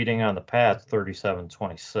put a beating on the Pats,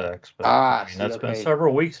 37-26. But that's been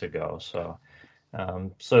several weeks ago. So,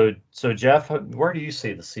 so Jeff, where do you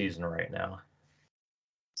see the season right now?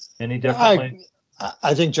 Any differently?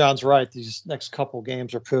 I think John's right. These next couple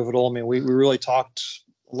games are pivotal. I mean, we really talked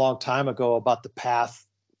a long time ago about the path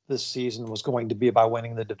this season was going to be by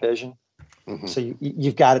winning the division. So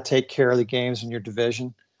you've got to take care of the games in your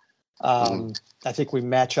division. I think we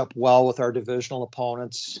match up well with our divisional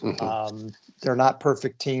opponents. They're not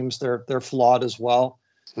perfect teams. They're flawed as well.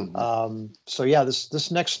 So yeah,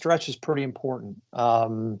 this next stretch is pretty important.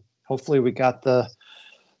 Hopefully we got the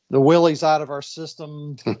willies out of our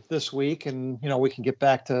system this week, and we can get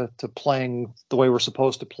back to playing the way we're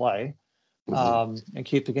supposed to play. And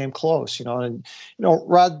keep the game close, and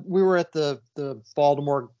Rod, we were at the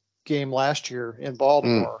Baltimore game last year in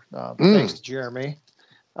Baltimore, thanks to Jeremy.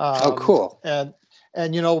 Oh, cool. And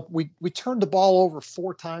we turned the ball over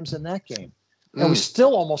 4 times in that game, and we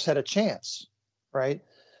still almost had a chance, right?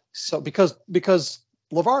 So because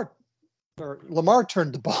LeVar or Lamar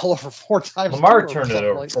turned the ball over 4 times. Lamar turned it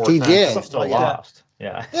over 4 He times. did. He still Like lost.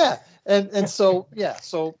 Yeah. Yeah, and so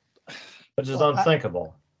Which is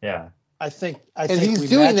unthinkable. I think he's we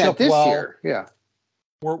doing match that up this well. year. Yeah.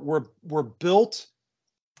 We're built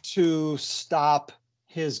to stop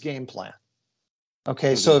his game plan.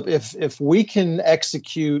 Okay, so if we can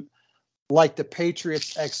execute like the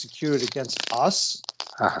Patriots executed against us,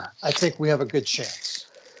 I think we have a good chance.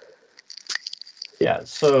 Yeah.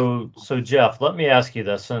 So Jeff, let me ask you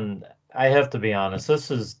this, and I have to be honest.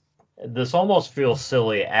 This almost feels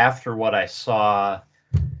silly after what I saw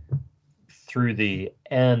through the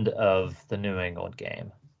end of the New England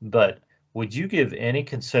game. But would you give any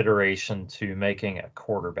consideration to making a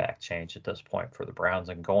quarterback change at this point for the Browns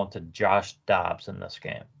and going to Josh Dobbs in this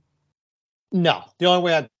game? No, the only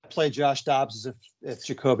way I'd play Josh Dobbs is if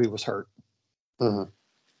Jacoby was hurt. Mm-hmm.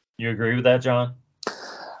 You agree with that, John?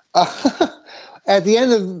 At the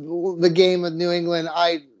end of the game with New England,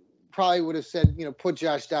 I probably would have said, put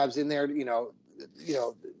Josh Dobbs in there.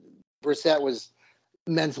 Brissett was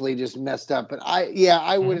mentally just messed up, but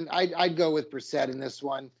I wouldn't. I'd go with Brissett in this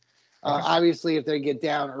one. Obviously, if they get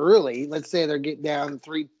down early, let's say they get down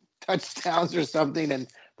 3 touchdowns or something, and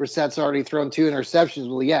Brissett's already thrown 2 interceptions.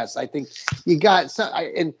 Well, yes, I think you got some.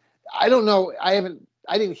 And I don't know. I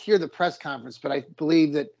didn't hear the press conference, but I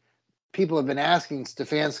believe that people have been asking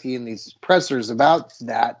Stefanski in these pressers about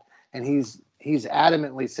that, and he's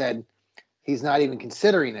adamantly said he's not even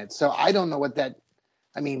considering it. So I don't know what that.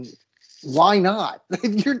 I mean, why not?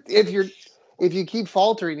 If you keep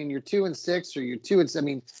faltering and you're 2-6 or you're 2 and I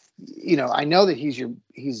mean, I know that he's your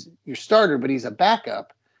starter, but he's a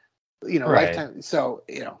backup. Right. Lifetime. So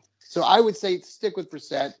so I would say stick with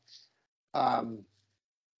Brissett.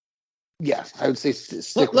 Yeah, I would say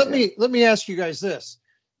stick. Let me ask you guys this: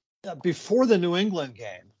 before the New England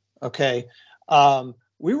game, okay,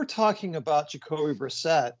 we were talking about Jacoby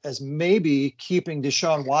Brissett as maybe keeping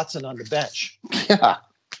Deshaun Watson on the bench. Yeah.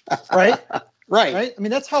 Right. Right. I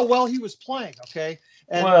mean, that's how well he was playing. Okay.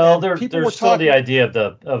 And there's still the idea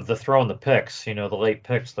of the throwing the picks, the late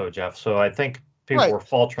picks, though, Jeff. So I think people were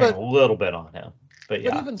faltering a little bit on him. But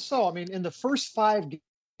even so, I mean, in the first 5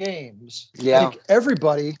 games, I think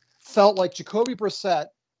everybody felt like Jacoby Brissett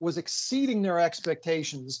was exceeding their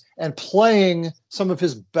expectations and playing some of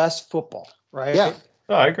his best football. Right. Yeah.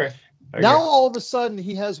 Oh, I agree. Now all of a sudden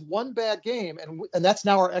he has one bad game, and that's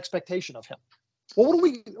now our expectation of him. Well, what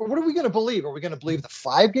are we going to believe? Are we going to believe the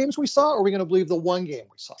 5 games we saw, or are we going to believe the 1 game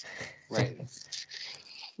we saw? Right.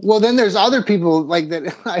 Well, then there's other people like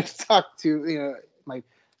that I've talked to, my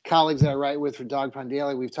colleagues that I write with for Dog Pound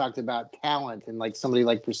Daily. We've talked about talent and like somebody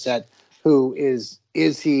like Brissett, who is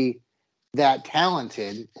he that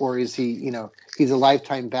talented, or is he, he's a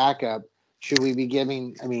lifetime backup? Should we be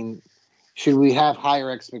giving? I mean, should we have higher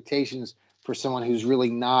expectations for someone who's really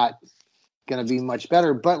not going to be much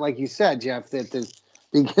better? But like you said, Jeff, at the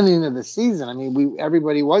beginning of the season, I mean,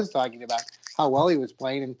 everybody was talking about how well he was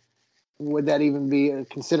playing, and would that even be a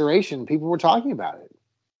consideration? People were talking about it.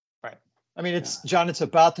 Right. I mean, John, it's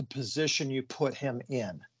about the position you put him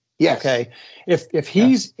in. Yes. Okay. If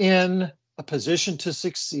he's in a position to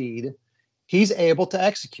succeed, he's able to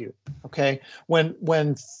execute. Okay.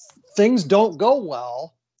 When things don't go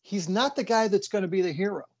well, he's not the guy that's going to be the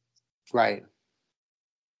hero. Right.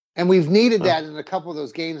 And we've needed that in a couple of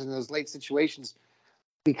those games in those late situations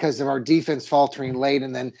because of our defense faltering late,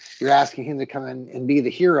 and then you're asking him to come in and be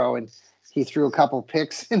the hero, and he threw a couple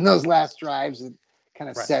picks in those last drives that kind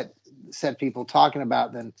of set people talking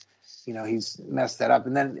about. Then, he's messed that up.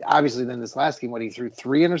 And then obviously this last game, he threw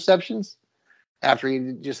 3 interceptions after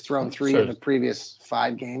he'd just thrown 3 in the previous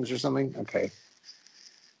 5 games or something. Okay.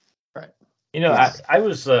 Right. I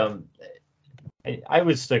was I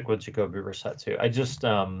would stick with Jacoby Brissett too. I just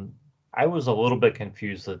I was a little bit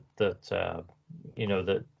confused that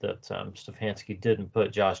Stefanski didn't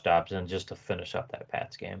put Josh Dobbs in just to finish up that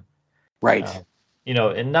Pats game. Right.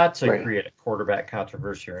 And not to create a quarterback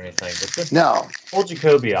controversy or anything, but just no. Pull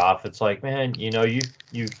Jacoby off. It's like, man,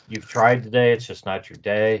 you've tried today. It's just not your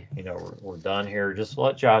day. We're done here. Just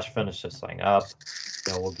let Josh finish this thing up.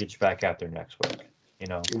 We'll get you back out there next week.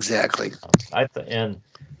 Exactly. And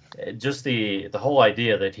just the whole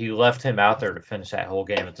idea that he left him out there to finish that whole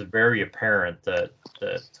game. It's very apparent that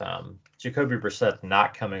Jacoby Brissett's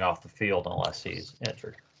not coming off the field unless he's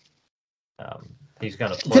injured. He's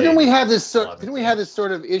going to play. Didn't we have this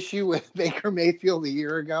sort of issue with Baker Mayfield a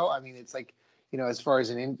year ago? I mean, it's like, as far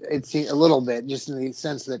as it's a little bit, just in the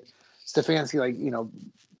sense that Stefanski,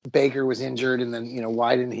 Baker was injured, and then,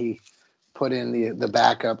 why didn't he put in the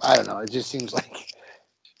backup? I don't know. It just seems like.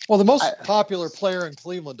 Well, the most popular player in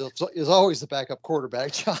Cleveland is always the backup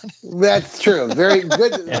quarterback, John. That's true. Very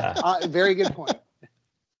good. Yeah. Very good point.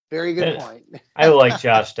 Very good point. I like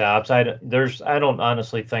Josh Dobbs. I don't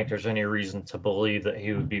honestly think there's any reason to believe that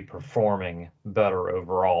he would be performing better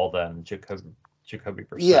overall than Jacoby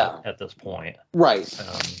Brissett at this point. Right.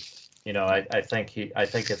 I think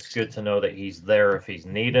it's good to know that he's there if he's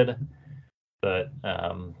needed.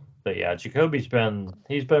 But yeah, Jacoby's been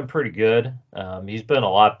pretty good. He's been a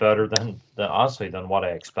lot better than what I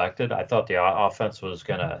expected. I thought the offense was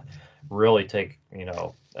gonna really take,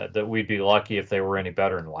 that we'd be lucky if they were any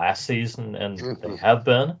better than last season, and they have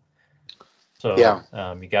been. So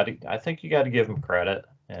I think you got to give him credit,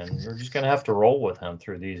 and we're just gonna have to roll with him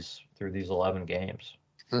through these 11 games.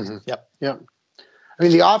 Mm-hmm. Yep. I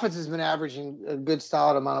mean, the offense has been averaging a good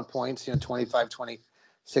solid amount of points, 25,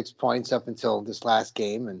 26 points up until this last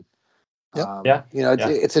game, and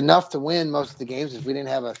it's enough to win most of the games. If we didn't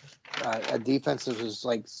have a defense that was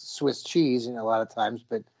like Swiss cheese, a lot of times,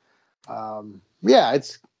 but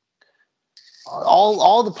it's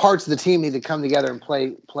all the parts of the team need to come together and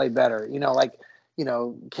play better.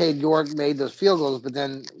 Cade York made those field goals, but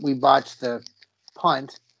then we botched the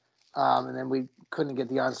punt, and then we couldn't get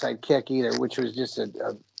the onside kick either, which was just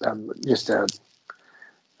a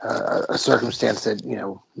circumstance that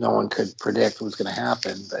no one could predict was going to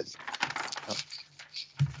happen. But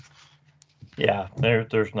yeah,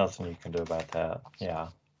 there's nothing you can do about that. Yeah.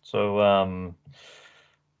 So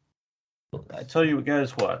I tell you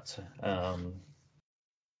guys what.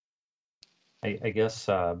 I guess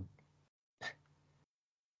I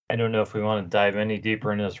don't know if we want to dive any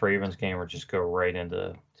deeper into this Ravens game or just go right into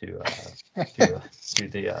the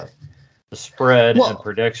spread and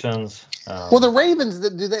predictions. The Ravens,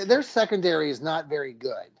 their secondary is not very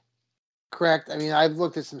good. Correct. I mean, I've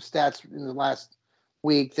looked at some stats in the last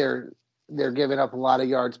week. They're giving up a lot of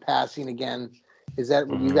yards passing again. Is that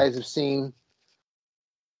what you guys have seen?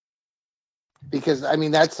 Because I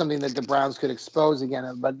mean, that's something that the Browns could expose again.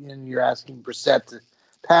 But you're asking Brissett to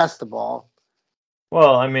pass the ball.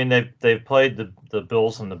 Well, I mean, they've played the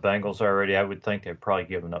Bills and the Bengals already. I would think they've probably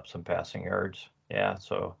given up some passing yards. Yeah,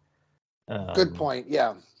 so. Good point.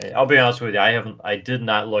 Yeah. I'll be honest with you. I did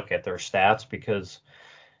not look at their stats because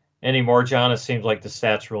anymore, John, it seems like the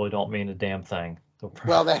stats really don't mean a damn thing.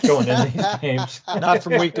 Well, that's going into these games. Not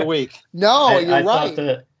from week to week. No, you're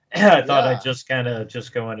right. I thought I'd just kind of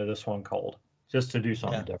go into this one cold, just to do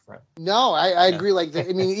something different. No, I agree. Like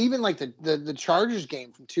even like the Chargers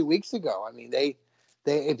game from 2 weeks ago. I mean, they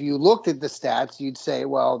if you looked at the stats, you'd say,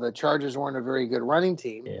 well, the Chargers weren't a very good running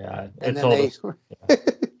team. Yeah, and then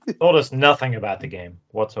told us nothing about the game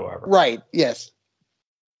whatsoever. Right. Yes.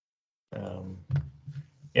 I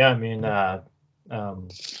mean, the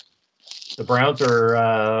Browns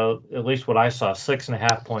are, at least what I saw,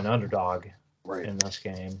 6.5 point underdog in this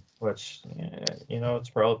game, which, it's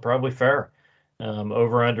probably fair.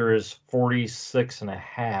 Over under is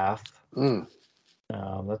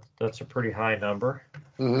 46.5. That's a pretty high number.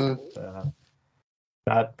 Mm-hmm.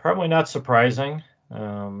 Probably not surprising.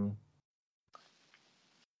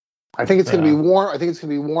 I think it's going to be warm. I think it's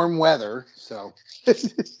going to be warm weather. So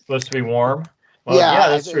supposed to be warm. Well,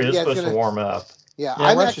 that's true. It's supposed to warm up. Yeah,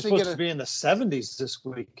 I'm actually supposed to be in the 70s this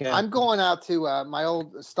weekend. I'm going out to my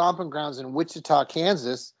old stomping grounds in Wichita,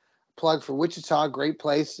 Kansas. Plug for Wichita, great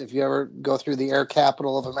place if you ever go through the air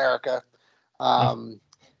capital of America.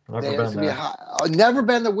 Never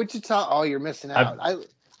been to Wichita. Oh, you're missing out.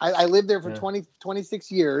 I lived there for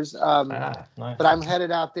 26 years. Nice. But I'm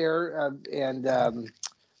headed out there and it's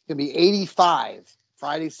gonna be 85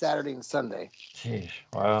 Friday, Saturday, and Sunday. Jeez,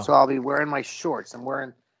 wow. So I'll be wearing my shorts. I'm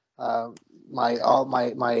wearing all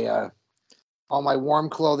my warm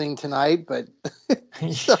clothing tonight, but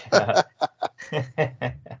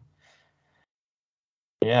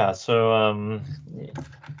yeah. So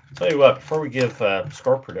tell you what, before we give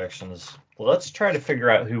score predictions, let's try to figure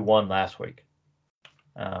out who won last week.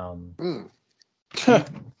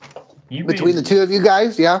 Between the two of you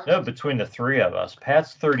guys, yeah? No, between the three of us.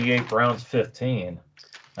 Pat's 38, Browns 15.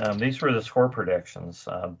 These were the score predictions.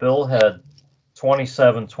 Bill had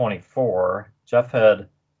 27-24. Jeff had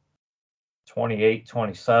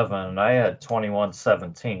 28-27, and I had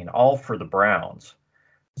 21-17, all for the Browns.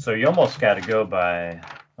 So you almost got to go by,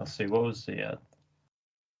 let's see, what was the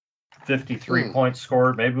 53 points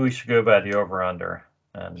scored? Maybe we should go by the over-under.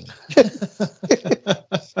 And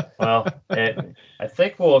well, I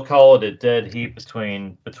think we'll call it a dead heat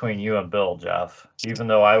between you and Bill, Jeff. Even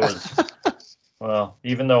though I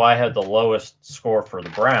had the lowest score for the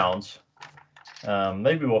Browns,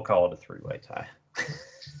 maybe we'll call it a three-way tie.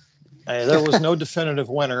 Hey, there was no definitive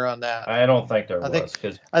winner on that. I don't think there was,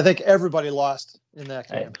 because I think everybody lost in that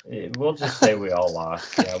game. we'll just say we all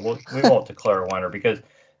lost. Yeah, we won't declare a winner because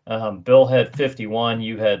Bill had 51,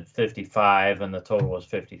 you had 55, and the total was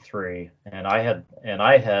 53. And I had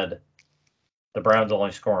the Browns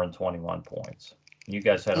only scoring 21 points. You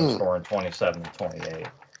guys had them scoring 27 and 28.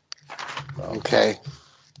 So Okay.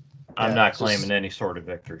 I'm not claiming any sort of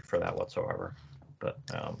victory for that whatsoever. But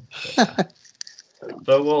yeah.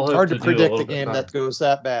 So we'll hope hard to do a predict little a game bit that goes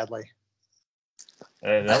that badly.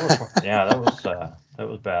 that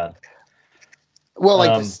was bad. Well,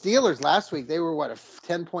 like the Steelers last week, they were a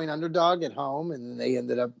 10-point underdog at home, and they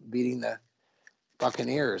ended up beating the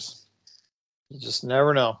Buccaneers. You just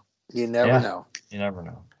never know. You never know. You never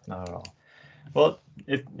know. Not at all. Well,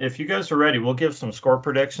 if you guys are ready, we'll give some score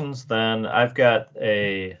predictions. Then I've got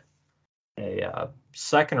a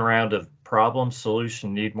second round of problem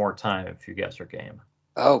solution. Need more time if you guys are game.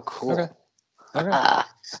 Oh, cool. Okay. All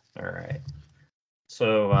right.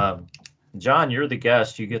 So, John, you're the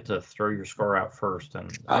guest. You get to throw your score out first, and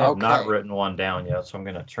I have not written one down yet, so I'm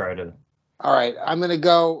going to try to. All right, I'm going to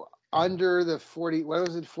go under the 40. What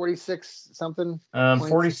was it? 46 something.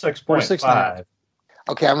 46.5.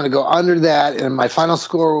 Okay, I'm going to go under that, and my final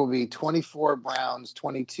score will be 24 Browns,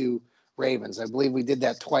 22 Ravens. I believe we did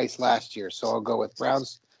that twice last year, so I'll go with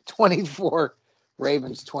Browns 24,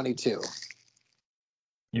 Ravens 22.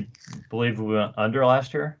 You believe we went under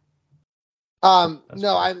last year? No,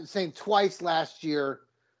 I'm saying twice last year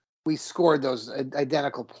we scored those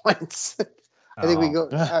identical points. I think we go.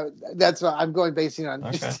 That's what I'm going basing on.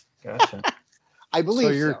 Okay, gotcha. I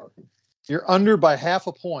believe so. You're under by half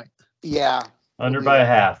a point. Yeah. Under by a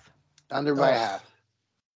half. Under by a half.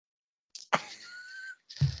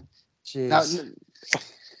 Jeez.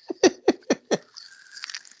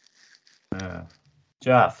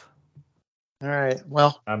 Jeff. All right.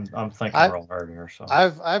 Well, I'm thinking real hard here. So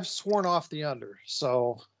I've sworn off the under.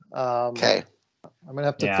 So okay. I'm gonna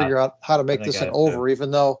have to figure out how to make this an over, even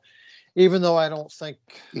though I don't think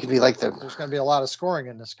you can be like there's gonna be a lot of scoring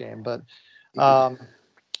in this game. But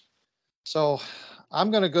so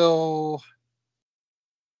I'm gonna go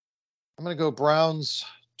Browns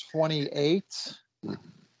 28,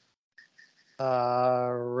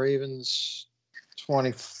 Ravens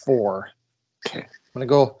 24. Okay. I'm gonna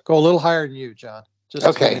go a little higher than you, John. Just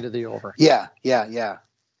to get me to the over. Yeah.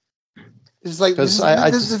 This is like this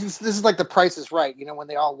is like the Price is Right. You know, when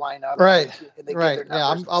they all line up. Right. And they right. Get their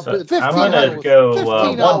numbers. I'm gonna go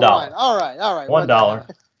 $1. All right.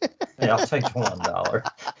 $1. Yeah, I'll take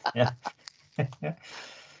 $1. Yeah.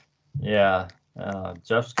 Yeah.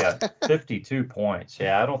 Jeff's got 52 points.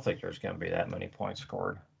 Yeah, I don't think there's going to be that many points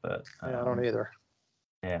scored. But I don't either.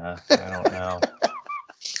 Yeah, I don't know.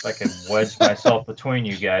 If I could wedge myself between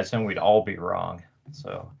you guys, then we'd all be wrong.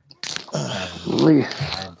 So I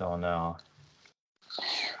don't know.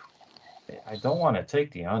 I don't want to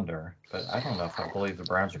take the under, but I don't know if I believe the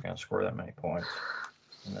Browns are going to score that many points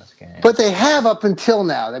in this game. But they have up until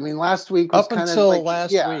now. I mean, last week was kind of like,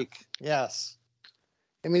 last week. Yes.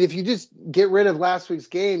 I mean, if you just get rid of last week's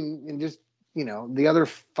game and just, the other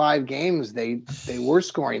 5 games, they were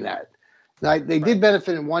scoring that. Now, they did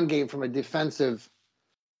benefit in one game from a defensive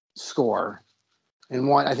score. In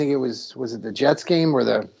one, I think was it the Jets game or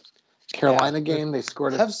the Carolina game? They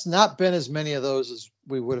scored. There's not been as many of those as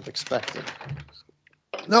we would have expected.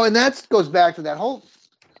 No, and that goes back to the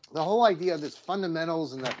whole idea of this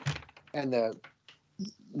fundamentals and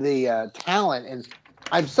the talent. And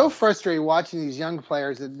I'm so frustrated watching these young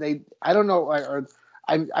players that I don't know.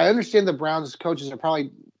 I understand the Browns coaches are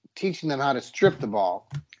probably teaching them how to strip the ball,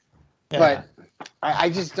 but I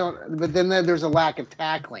just don't. But then there's a lack of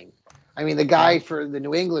tackling. I mean, the guy for the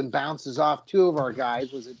New England bounces off 2 of our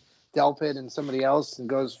guys. Was it Delpit and somebody else, and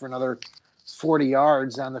goes for another 40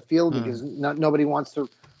 yards on the field because nobody wants to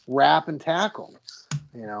wrap and tackle.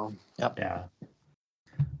 Yep. Yeah.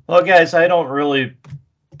 Well, guys, I don't really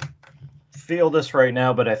feel this right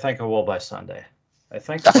now, but I think I will by Sunday. I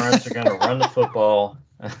think the Browns are going to run the football.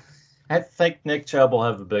 I think Nick Chubb will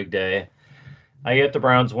have a big day. I get the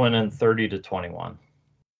Browns winning 30-21.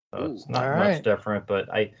 So it's not much different, but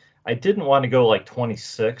I didn't want to go like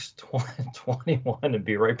 26, 21 and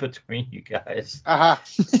be right between you guys. So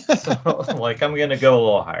I'm going to go a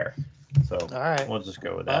little higher. So we'll just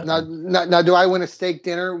go with that. Now, do I win a steak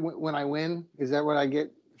dinner when I win? Is that what I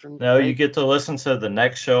get from? No, you get to listen to the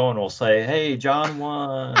next show and we'll say, "Hey, John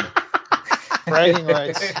won." Bragging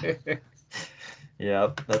rights.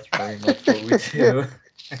 Yep, that's pretty much what we do.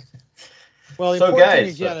 Well, the important thing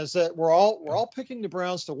again is that we're all picking the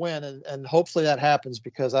Browns to win, and hopefully that happens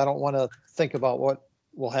because I don't want to think about what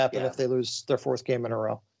will happen if they lose their 4th game in a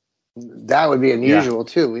row. That would be unusual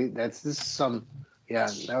too. This is some,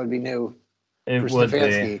 that would be new It for would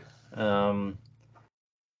Stefanski. be.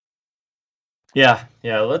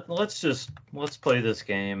 Let's play this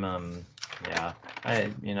game. I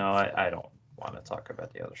don't want to talk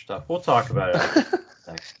about the other stuff. We'll talk about it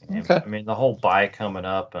next game. Okay. I mean, the whole bye coming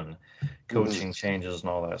up and coaching changes and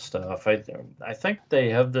all that stuff. I think they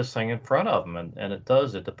have this thing in front of them, and it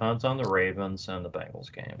does. It depends on the Ravens and the Bengals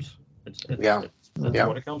games. It's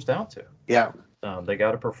what it comes down to. Yeah. They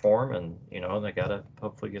got to perform, and they got to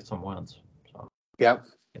hopefully get some wins. So. Yep.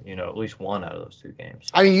 At least one out of those two games.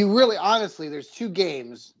 I mean, you really, honestly, there's two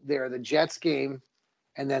games there: the Jets game,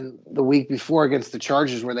 and then the week before against the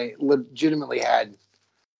Chargers, where they legitimately had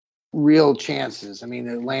real chances. I mean,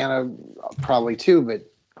 Atlanta probably too, but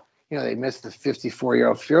they missed the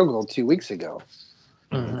 54-yard field goal 2 weeks ago.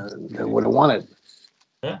 They would have won it.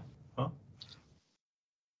 Yeah. Well.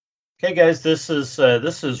 Okay, guys, this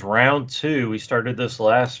is round 2. We started this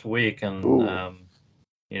last week, and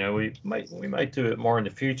we might do it more in the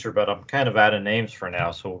future, but I'm kind of out of names for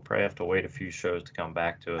now, so we'll probably have to wait a few shows to come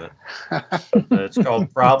back to it. It's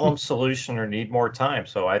called Problem, Solution, or Need More Time.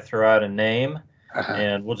 So I throw out a name,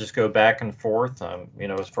 and we'll just go back and forth,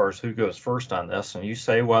 as far as who goes first on this, and you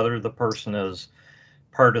say whether the person is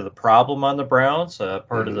part of the problem on the Browns,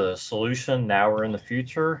 part of the solution now or in the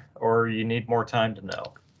future, or you need more time to know.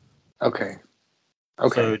 Okay.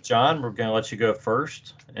 So, John, we're going to let you go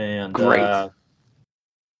first. And great.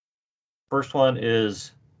 First one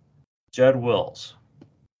is Jed Wills.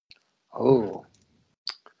 Oh.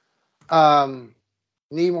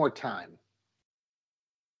 Need more time.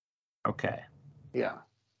 Okay. Yeah.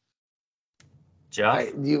 Jeff?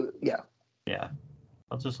 Yeah.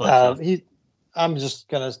 I'll just let you. I'm just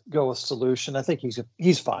gonna go with solution. I think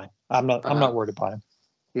he's fine. I'm not worried about him.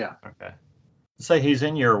 Yeah. Okay. Say he's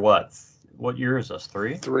in year what? What year is this?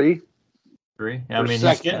 3? 3. 3. I mean,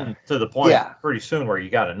 he's getting to the point pretty soon where you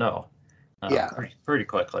got to know. Pretty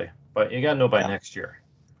quickly, but you got to know by next year.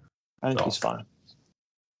 I think he's fine.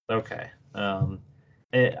 Okay.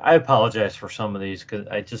 I apologize for some of these because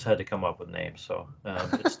I just had to come up with names, so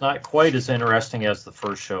it's not quite as interesting as the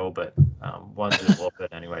first show, but one did a little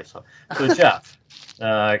bit anyway. So Jeff,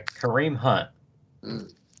 Kareem Hunt.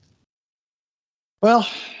 Well,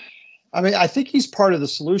 I mean, I think he's part of the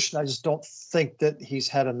solution. I just don't think that he's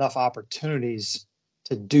had enough opportunities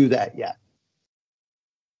to do that yet.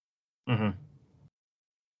 Mm-hmm.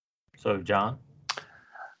 So, John?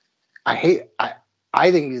 I think he's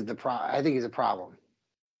I think he's a problem.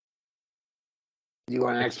 Do you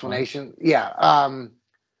want an explanation? Yeah.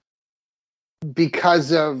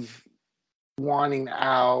 Because of wanting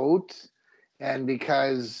out and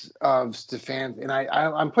because of Stefan, and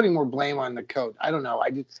I'm putting more blame on the coach. I don't know.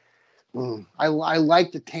 I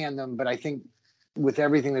like the tandem, but I think with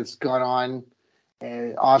everything that's gone on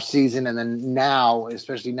off season and then now,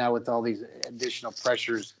 especially now with all these additional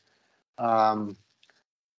pressures, I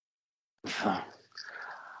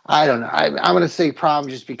don't know. I'm going to say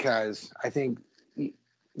problem just because I think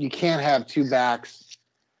you can't have two backs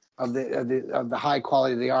of the high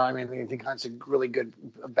quality they are. I mean, I think Hunt's a really good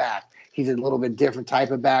back. He's a little bit different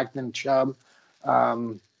type of back than Chubb.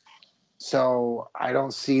 So I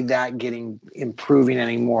don't see that improving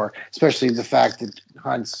anymore, especially the fact that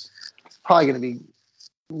Hunt's probably going to be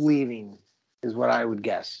leaving is what I would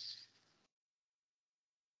guess.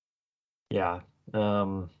 Yeah. I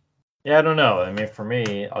don't know. I mean, for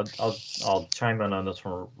me, I'll chime in on this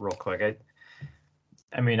one real quick.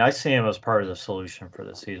 I mean, I see him as part of the solution for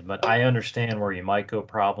this season, but I understand where you might go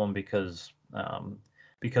problem because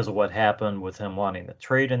of what happened with him wanting to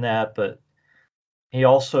trade in that, but he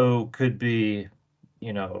also could be,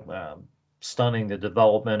 stunning the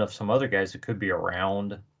development of some other guys that could be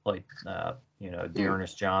around, like,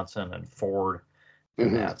 Dearness Johnson and Ford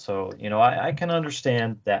and that. So, I can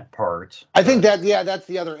understand that part. I think that's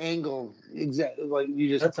the other angle. Exactly. Like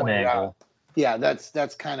you just pointed out. Yeah,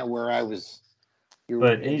 that's kind of where I was.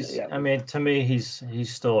 But I mean, to me, he's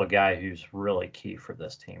still a guy who's really key for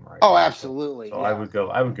this team right now. Oh, now. absolutely. So I would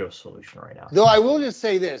go solution right now. Though I will just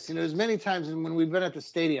say this, as many times when we've been at the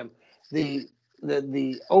stadium, the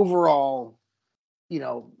overall,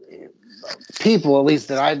 people, at least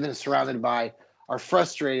that I've been surrounded by, are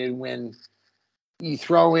frustrated when you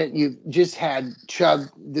throw it. You just had Chubb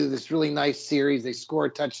do this really nice series. They score a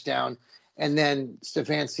touchdown, and then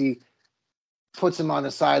Stefanski puts him on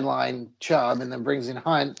the sideline, Chubb, and then brings in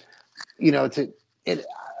Hunt.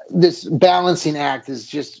 This balancing act is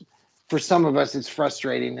just, for some of us, it's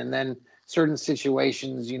frustrating. And then certain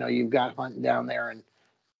situations, you've got Hunt down there and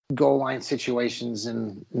goal line situations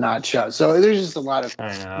and not Chubb. So there's just a lot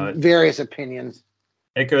of various opinions.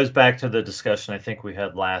 It goes back to the discussion I think we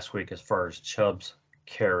had last week as far as Chubb's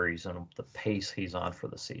carries and the pace he's on for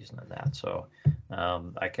the season and that. So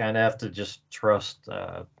I kind of have to just trust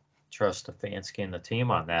Stefanski and the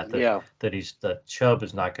team on that. Yeah. That Chubb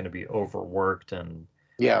is not going to be overworked and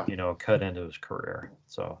Yeah. cut into his career.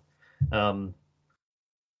 So I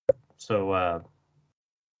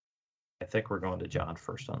think we're going to John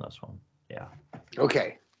first on this one. Yeah.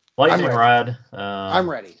 Okay. Lightning rod. I'm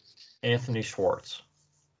ready. Anthony Schwartz.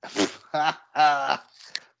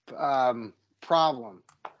 Problem.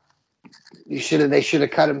 They should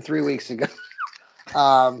have cut him 3 weeks ago.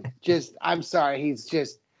 I'm sorry.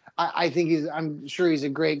 I'm sure he's a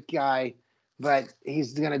great guy, but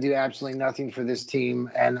he's going to do absolutely nothing for this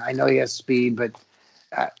team. And I know he has speed, but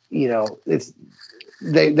they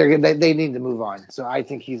need to move on. So I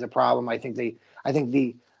think he's a problem. I think the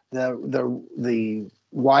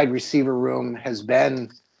wide receiver room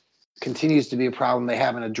continues to be a problem. They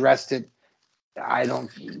haven't addressed it. I don't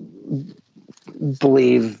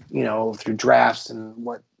believe, through drafts and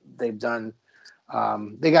what they've done.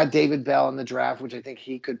 They got David Bell in the draft, which I think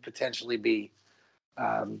he could potentially be.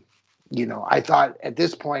 I thought at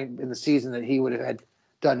this point in the season that he would have had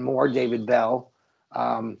done more. David Bell.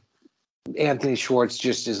 Anthony Schwartz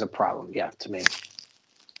just is a problem, to me.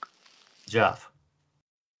 Jeff.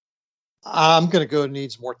 I'm going to go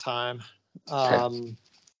needs more time. Okay.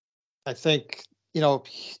 I think,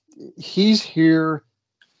 he's here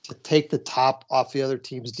to take the top off the other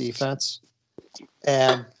team's defense.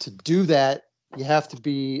 And to do that, you have to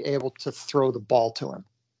be able to throw the ball to him.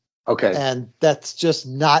 Okay. And that's just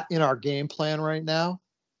not in our game plan right now.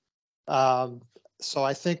 So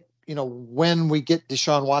I think, when we get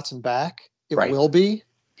Deshaun Watson back, it will be.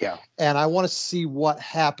 Yeah. And I want to see what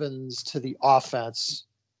happens to the offense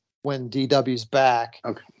when DW's back.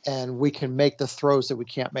 Okay. And we can make the throws that we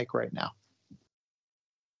can't make right now.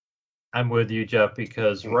 I'm with you, Jeff,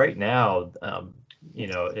 because right now,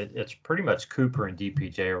 it's pretty much Cooper and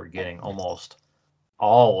DPJ are getting almost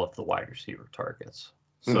all of the wide receiver targets.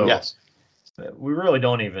 So yes. We really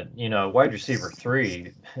don't even, wide receiver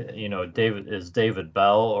 3, David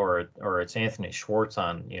Bell or it's Anthony Schwartz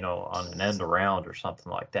on an end around or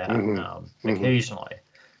something like that, occasionally.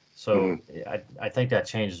 So I think that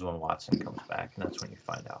changes when Watson comes back, and that's when you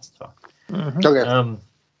find out. So okay.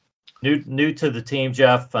 New to the team,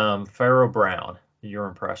 Jeff, Pharaoh Brown, your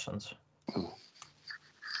impressions?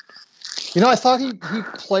 I thought he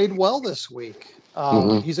played well this week.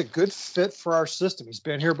 He's a good fit for our system. He's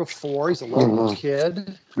been here before. He's a local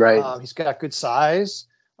kid. Right. He's got good size,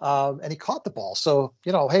 and he caught the ball. So,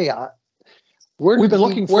 hey, we've been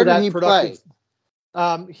looking for that productive.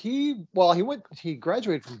 He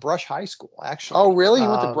graduated from Brush High School, actually. Oh, really? He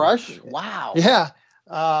went to Brush? Wow. Yeah.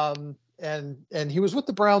 And he was with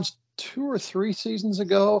the Browns 2 or 3 seasons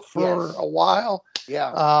ago for a while.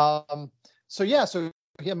 Yeah. So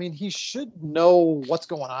he should know what's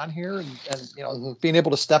going on here, and being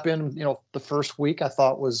able to step in, the first week I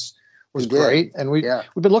thought was great, and we've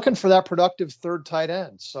been looking for that productive third tight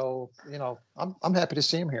end. So I'm happy to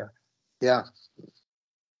see him here. Yeah.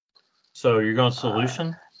 So you're going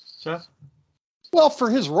solution, Jeff? Well, for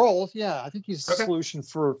his role, I think he's a solution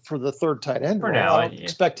for the third tight end. For now, I don't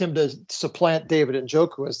expect him to supplant David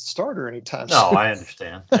Njoku as the starter anytime soon. No, I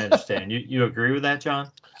understand. You agree with that,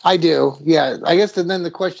 John? I do. Yeah. I guess then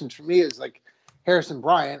the question for me is, like, Harrison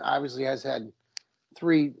Bryant obviously has had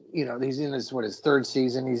 3. He's in his third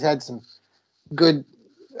season. He's had some good,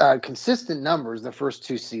 consistent numbers the first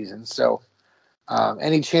 2 seasons. So,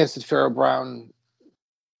 any chance that Pharaoh Brown,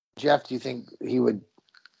 Jeff, do you think he would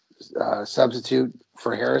substitute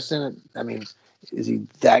for Harrison? I mean, is he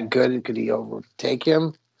that good? Could he overtake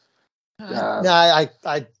him? I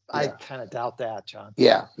kind of doubt that, John.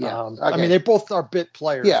 Yeah. Okay. I mean, they both are bit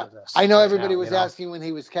players. Yeah, of this I know everybody was asking when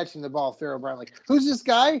he was catching the ball, Pharaoh Brown, like, who's this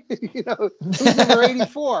guy? Who's number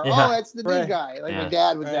 84? Oh, that's the new guy. Like my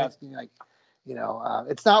dad was asking, like,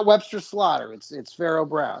 it's not Webster Slaughter, it's Pharaoh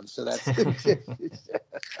Brown. So that's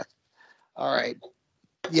all right.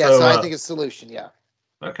 Yeah, so I think it's solution. Yeah.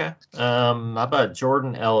 Okay. How about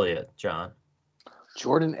Jordan Elliott, John?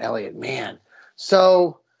 Jordan Elliott, man.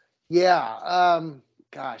 So,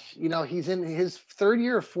 gosh, he's in his 3rd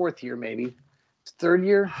year or 4th year, maybe. His 3rd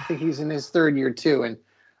year. I think he's in his 3rd year too. And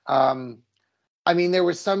I mean, there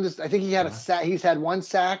was I think he had a sack. He's had 1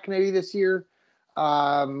 sack maybe this year,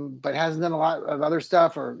 but hasn't done a lot of other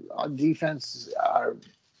stuff or defense,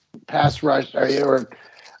 pass rush or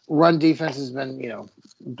run defense has been,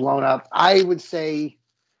 blown up. I would say,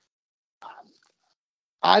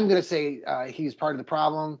 I'm going to say he's part of the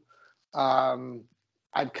problem.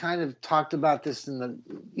 I've kind of talked about this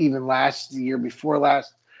even last year before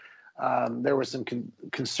last. There were some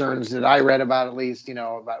concerns that I read about, at least,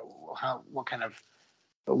 about what kind of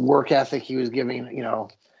work ethic he was giving,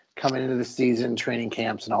 coming into the season, training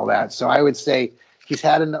camps and all that. So I would say he's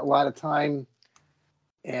had a lot of time,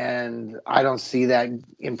 and I don't see that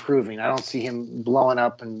improving. I don't see him blowing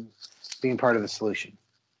up and being part of the solution.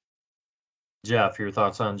 Jeff, your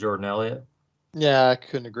thoughts on Jordan Elliott? Yeah, I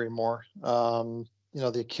couldn't agree more. The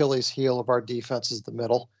Achilles heel of our defense is the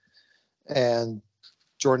middle, and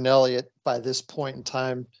Jordan Elliott, by this point in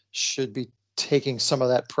time, should be taking some of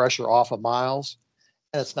that pressure off of Miles,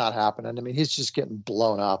 and it's not happening. I mean, he's just getting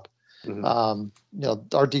blown up.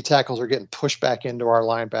 Mm-hmm. Our D tackles are getting pushed back into our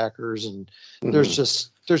linebackers, and there's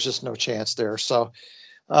just no chance there. So,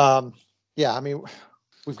 I mean,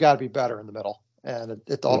 we've got to be better in the middle, and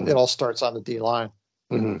it all starts on the D line.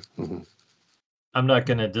 Mm-hmm. Mm-hmm. I'm not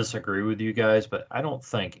going to disagree with you guys, but I don't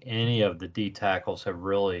think any of the D tackles have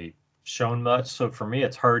really shown much. So for me,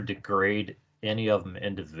 it's hard to grade any of them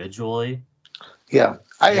individually. Yeah.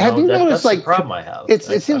 Have you noticed, that's the problem I have. It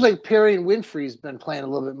seems like Perry and Winfrey's been playing a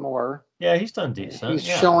little bit more. Yeah, he's done decent. He's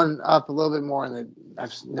showing up a little bit more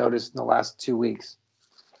I've noticed in the last 2 weeks.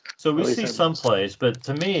 So we see some plays, but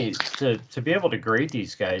to me, to be able to grade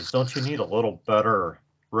these guys, don't you need a little better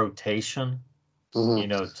rotation?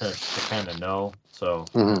 To kind of know. So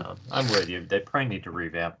I'm with you. They probably need to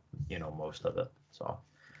revamp, most of it. So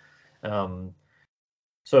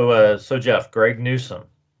Jeff, Greg Newsome.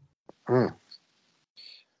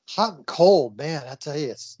 Hot and cold, man. I tell you,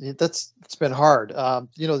 it's been hard.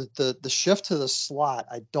 The shift to the slot,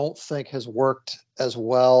 I don't think has worked as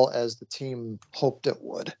well as the team hoped it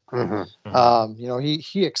would.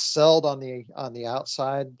 He excelled on the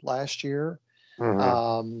outside last year.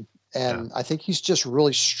 I think he's just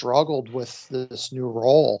really struggled with this new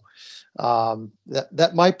role.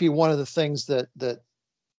 That might be one of the things that the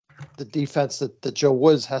defense that Joe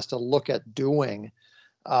Woods has to look at doing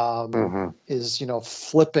is,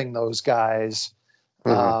 flipping those guys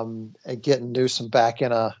and getting Newsome back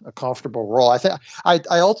in a comfortable role. I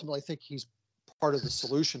ultimately think he's part of the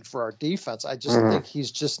solution for our defense. I just think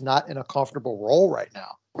he's just not in a comfortable role right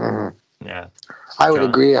now. Yeah, I would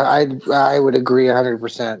agree. I would agree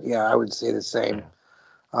 100%. Yeah, I would say the same.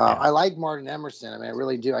 I like Martin Emerson. I mean, I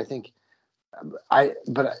really do. I think are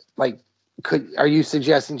you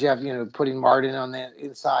suggesting, Jeff, putting Martin on the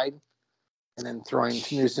inside and then throwing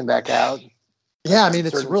Newsome back out? Yeah, I mean,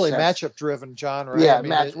 it's really matchup driven, John, right? Yeah, I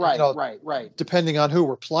mean, right. Depending on who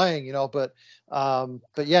we're playing, but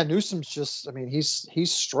yeah, Newsome's just, I mean,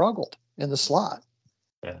 he's struggled in the slot.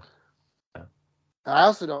 Yeah.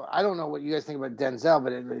 I don't know what you guys think about Denzel,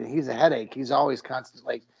 but he's a headache. He's always constant,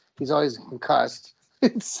 he's always concussed.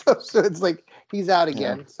 so it's like he's out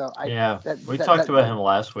again. Yeah. So we talked about him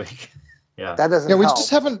last week. Yeah. That doesn't. Yeah,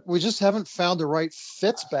 help. we just haven't found the right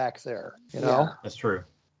fits back there. Yeah. That's true.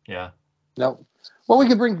 Yeah. Nope. Well, we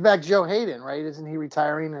could bring back Joe Hayden, right? Isn't he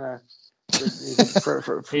retiring for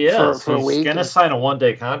a week? He's gonna sign a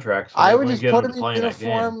one-day contract. So I would just put him in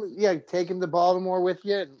uniform. Yeah, take him to Baltimore with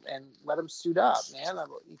you and let him suit up, man.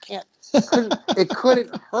 You can't. It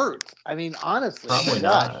couldn't hurt. I mean, honestly,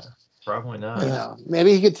 Probably not.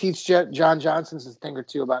 Maybe he could teach John Johnson a thing or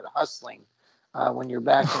two about hustling when you're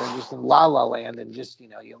back there, just in La La Land, and just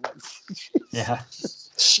Yeah.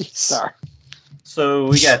 Sorry. So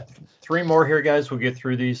we got 3 more here, guys. We'll get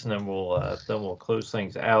through these, and then we'll close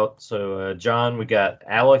things out. So, John, we got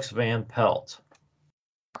Alex Van Pelt.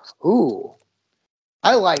 Ooh,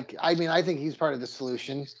 I think he's part of the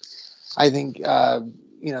solution. I think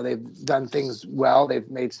they've done things well. They've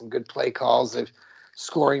made some good play calls. They've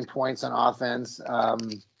scoring points on offense. I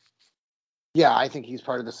think he's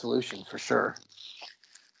part of the solution for sure.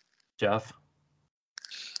 Jeff?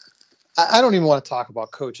 I don't even want to talk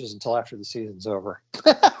about coaches until after the season's over.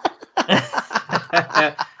 Are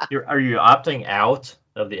you opting out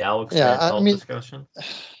of the Alex Van Pelt discussion?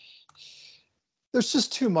 There's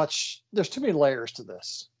just too much. There's too many layers to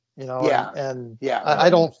this, I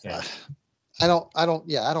don't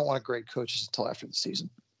want to grade coaches until after the season.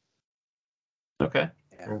 Okay.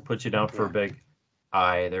 Yeah. We'll put you down for a big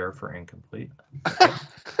I there for incomplete. Okay.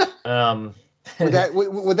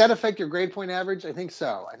 Would that affect your grade point average? I think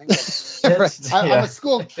so. I think I'm a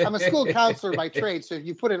school counselor by trade, so if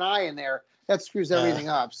you put an I in there, that screws everything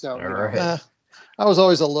up. So right. I was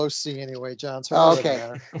always a low C anyway, John. So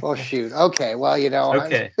okay. Well, shoot. Okay. Well,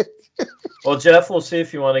 Okay. Well, Jeff, we'll see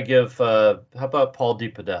if you want to give. How about Paul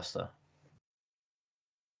DePodesta?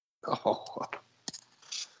 Oh.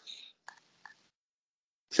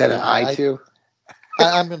 Is that an I too?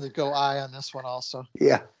 I'm going to go I on this one also.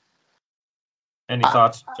 Yeah. Any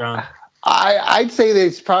thoughts, John? I'd say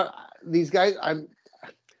that these guys.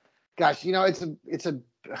 Gosh, it's a.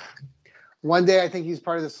 One day I think he's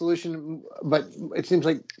part of the solution, but it seems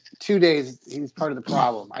like 2 days he's part of the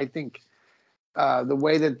problem. I think the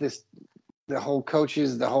way that the whole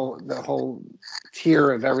coaches, the whole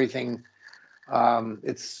tier of everything,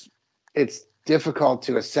 it's difficult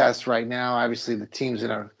to assess right now. Obviously, the teams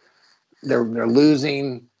they're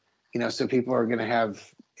losing, so people are going to have,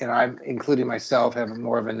 I'm including myself, have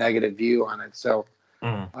more of a negative view on it. So,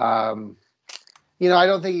 I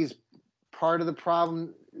don't think he's part of the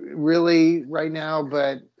problem really right now,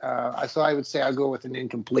 but so I would say I'll go with an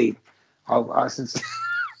incomplete. Since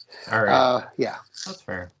all right, yeah, that's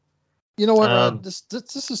fair. You know what? This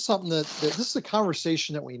is something that this is a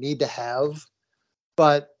conversation that we need to have,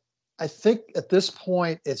 but I think at this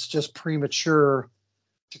point it's just premature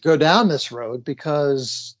to go down this road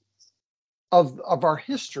because of our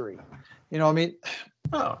history.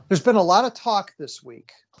 There's been a lot of talk this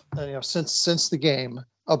week, since the game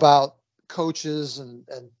about coaches and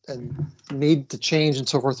need to change and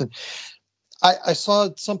so forth. And I saw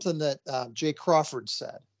something that Jay Crawford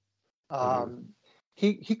said.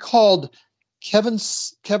 He called Kevin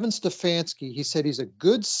Stefanski. He said he's a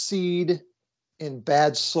good seed in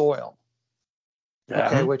bad soil. Yeah.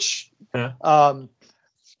 Okay, which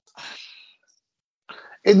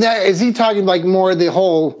is he talking like more the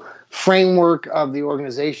whole framework of the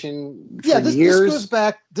organization for years?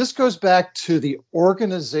 This goes back to the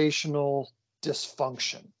organizational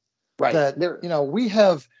dysfunction. Right. That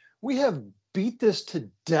we have beat this to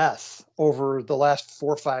death over the last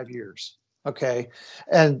 4 or 5 years. Okay.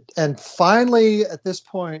 And finally at this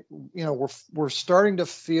point, we're starting to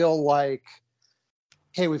feel like,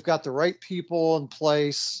 hey, we've got the right people in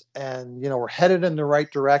place and we're headed in the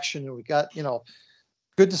right direction, and we got,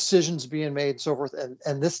 good decisions being made and so forth.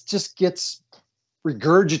 And this just gets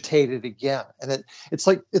regurgitated again. And it's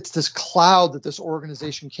like it's this cloud that this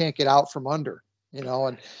organization can't get out from under, and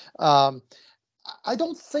I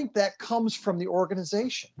don't think that comes from the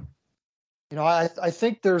organization. I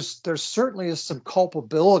think there's certainly is some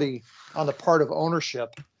culpability on the part of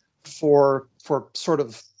ownership for sort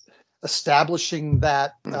of establishing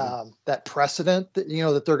that that precedent that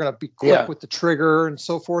that they're going to be quick with the trigger and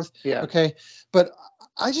so forth. Yeah. Okay. But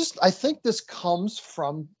I think this comes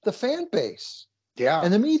from the fan base. Yeah.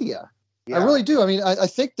 And the media. Yeah. I really do. I mean, I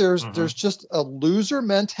think there's just a loser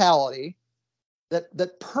mentality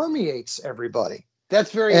that permeates everybody.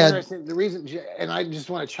 That's very interesting. The reason, and I just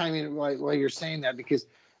want to chime in while you're saying that, because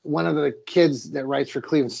one of the kids that writes for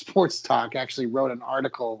Cleveland Sports Talk actually wrote an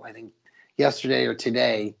article, I think yesterday or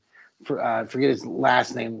today, forget his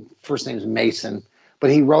last name, first name's Mason, but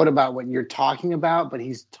he wrote about what you're talking about, but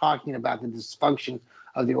he's talking about the dysfunction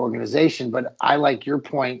of the organization. But I like your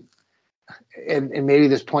point, and maybe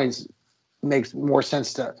this point makes more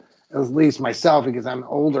sense to at least myself because I'm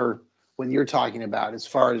older, what you're talking about as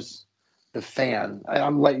far as the fan.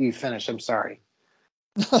 I'm letting you finish. I'm sorry.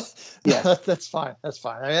 Yeah, that's fine. That's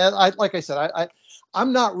fine. Like I said,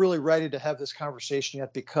 I'm not really ready to have this conversation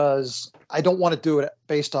yet because I don't want to do it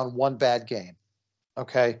based on one bad game.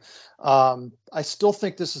 Okay. I still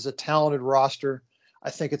think this is a talented roster. I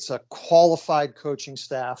think it's a qualified coaching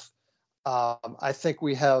staff. I think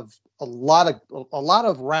we have a lot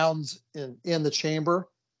of rounds in the chamber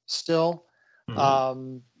still.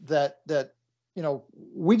 That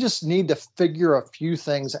we just need to figure a few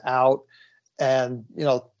things out. And,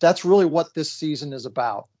 that's really what this season is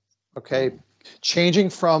about. Okay. Changing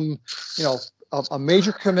from, a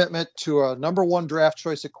major commitment to a number one draft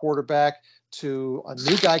choice at quarterback to a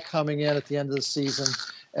new guy coming in at the end of the season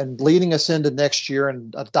and leading us into next year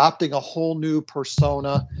and adopting a whole new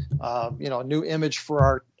persona, a new image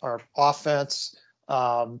for our offense,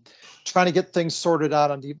 trying to get things sorted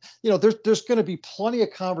out on deep. There's going to be plenty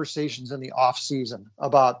of conversations in the off season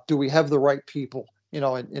about, do we have the right people,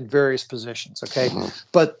 in various positions. Okay.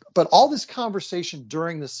 But all this conversation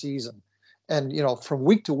during the season and, from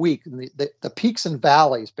week to week, and the peaks and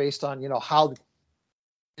valleys based on, how the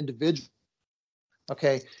individual,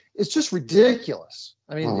 okay, it's just ridiculous.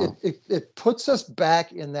 I mean, it puts us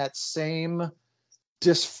back in that same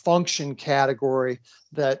dysfunction category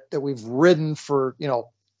that we've ridden for,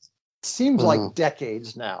 seems like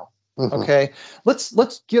decades now. Okay.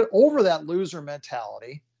 Let's get over that loser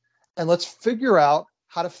mentality and let's figure out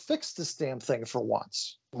how to fix this damn thing for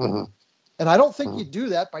once. And I don't think you do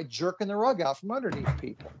that by jerking the rug out from underneath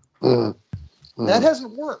people. That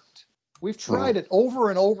hasn't worked. We've tried it over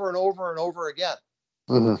and over and over and over again.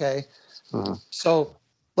 Okay. So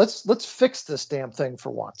let's fix this damn thing for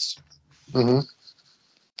once.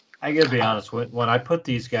 I got to be honest. When I put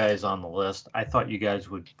these guys on the list, I thought you guys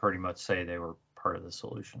would pretty much say they were part of the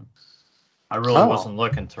solution. I really wasn't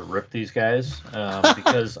looking to rip these guys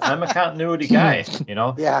because I'm a continuity guy, you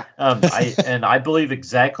know. Yeah. I believe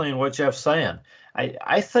exactly in what Jeff's saying.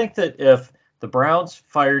 I think that if the Browns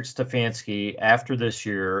fired Stefanski after this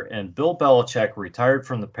year and Bill Belichick retired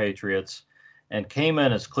from the Patriots and came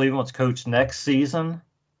in as Cleveland's coach next season,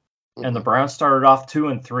 and the Browns started off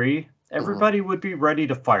 2-3, everybody would be ready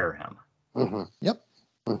to fire him. Yep.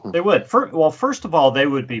 They would. First of all, they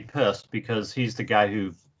would be pissed because he's the guy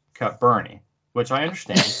who cut Bernie, which I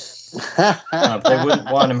understand. They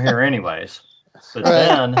wouldn't want him here anyways.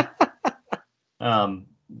 But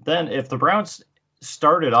then if the Browns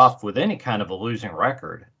started off with any kind of a losing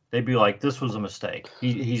record, they'd be like, "This was a mistake.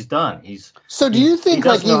 He's done. So do you think he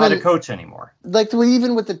doesn't know how to coach anymore? Like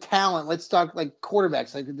even with the talent, let's talk like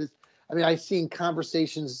quarterbacks. Like this, I mean, I've seen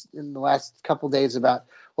conversations in the last couple of days about,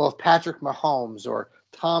 well, if Patrick Mahomes or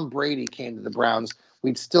Tom Brady came to the Browns,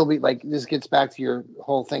 we'd still be like, this gets back to your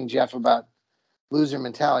whole thing, Jeff, about loser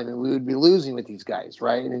mentality. I mean, we would be losing with these guys,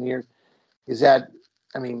 right? And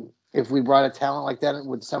if we brought a talent like that, it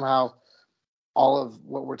would somehow all of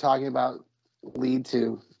what we're talking about lead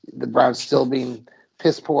to the Browns still being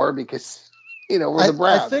piss poor because, we're the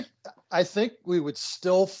Browns. I think we would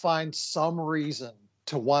still find some reason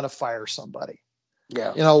to want to fire somebody.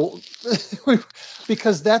 Yeah.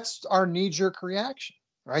 Because that's our knee-jerk reaction,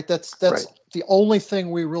 right? That's right. The only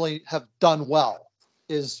thing we really have done well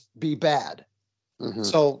is be bad.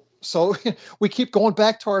 So we keep going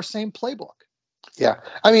back to our same playbook. Yeah.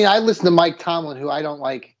 I mean, I listen to Mike Tomlin, who I don't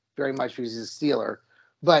like very much because he's a Steeler,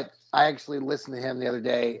 but I actually listened to him the other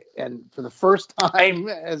day, and for the first time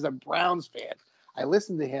as a Browns fan, I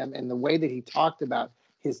listened to him and the way that he talked about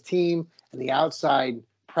his team and the outside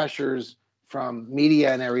pressures from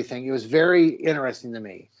media and everything. It was very interesting to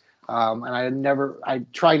me. And I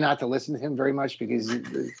try not to listen to him very much because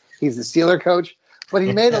he's the Steeler coach, but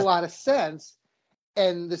he made a lot of sense.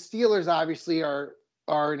 And the Steelers obviously are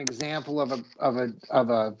an example of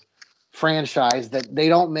a franchise that they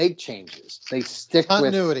don't make changes. They stick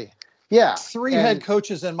continuity. With yeah. 3 head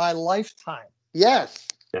coaches in my lifetime. Yes.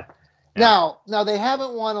 Yeah. Now they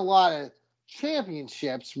haven't won a lot of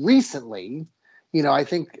championships recently. I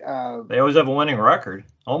think they always have a winning record,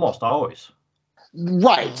 almost always.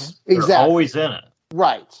 Right. Exactly. They're always in it.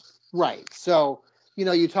 Right. So,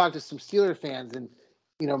 you talk to some Steeler fans and,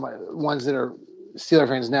 my ones that are Steeler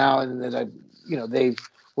fans now and that they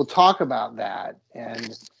will talk about that.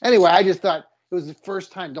 And anyway, I just thought it was the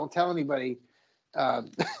first time, don't tell anybody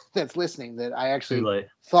that's listening, that I actually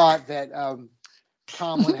thought that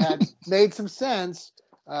Tomlin had made some sense.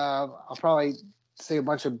 I'll probably say a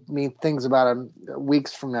bunch of mean things about him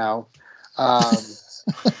weeks from now.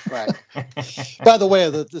 But by the way,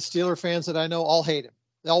 the Steeler fans that I know all hate him.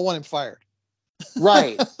 They all want him fired.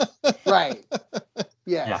 Right.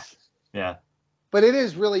 Yes. Yeah. But it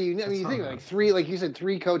is really unique. I mean, you think like 3, like you said,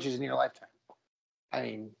 3 coaches in your lifetime. I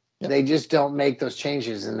mean, they just don't make those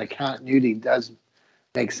changes, and the continuity does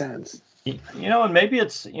make sense. And maybe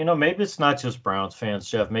it's not just Browns fans,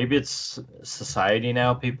 Jeff. Maybe it's society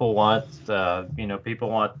now. People want, people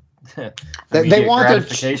want they want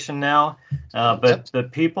gratification now. But the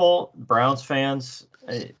people, Browns fans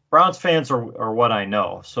are what I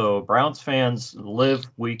know. So Browns fans live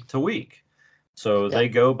week to week. So they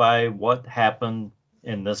go by what happened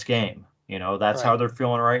in this game. That's how they're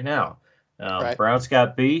feeling right now. Browns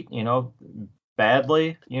got beat,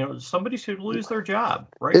 badly. Somebody should lose their job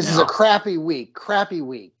right this now. Is a crappy week, crappy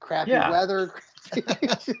weather.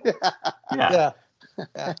 Yeah.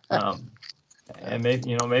 And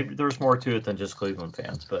maybe there's more to it than just Cleveland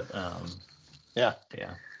fans, but yeah.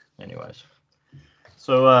 Anyways,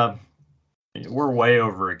 so we're way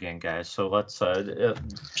over again, guys. So let's,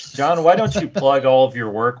 John, why don't you plug all of your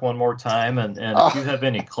work one more time, and if you have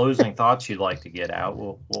any closing thoughts you'd like to get out,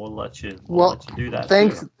 we'll let you do that.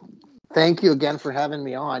 Thank you again for having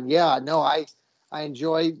me on. Yeah, no, I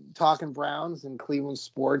enjoy talking Browns and Cleveland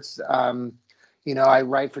sports. I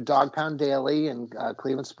write for Dog Pound Daily and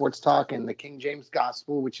Cleveland Sports Talk and the King James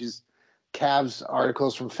Gospel, which is Cavs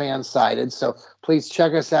articles from Fansided. So please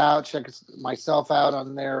check us out. Check myself out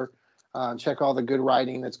on there. Check all the good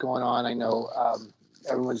writing that's going on. I know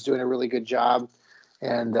everyone's doing a really good job,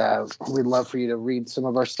 and we'd love for you to read some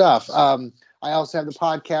of our stuff. I also have the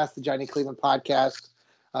podcast, the Johnny Cleveland podcast.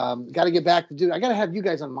 Got to get back to I got to have you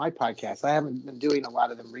guys on my podcast. I haven't been doing a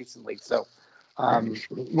lot of them recently. So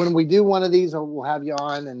when we do one of these, we'll have you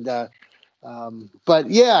on. And but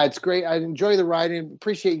yeah, it's great. I enjoy the writing.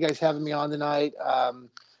 Appreciate you guys having me on tonight. I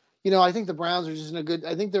think the Browns are just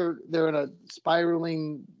I think they're in a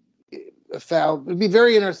spiraling foul. It'd be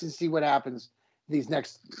very interesting to see what happens this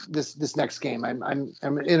next game.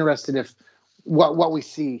 I'm interested if what we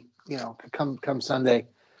see, come Sunday,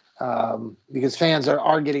 because fans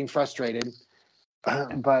are getting frustrated,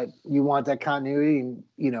 but you want that continuity,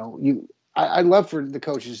 and I'd love for the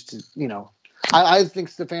coaches to, I think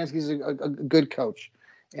Stefanski's a good coach,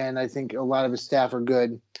 and I think a lot of his staff are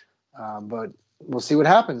good, but we'll see what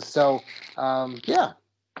happens. So, yeah,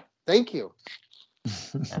 thank you.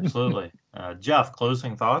 Absolutely. Jeff,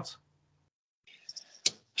 closing thoughts?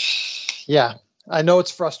 Yeah, I know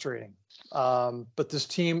it's frustrating, but this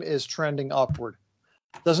team is trending upward.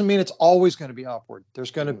 Doesn't mean it's always going to be upward.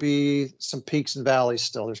 There's going to be some peaks and valleys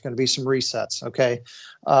still. There's going to be some resets, okay?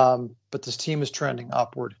 But this team is trending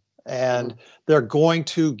upward, and they're going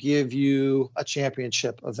to give you a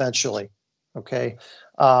championship eventually, okay?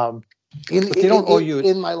 But they don't owe you.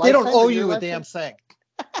 In my they don't lifetime, owe in your you a lifetime? damn thing.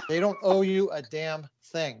 They don't owe you a damn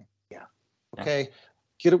thing. Yeah. Okay.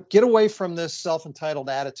 Get away from this self-entitled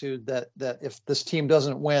attitude that if this team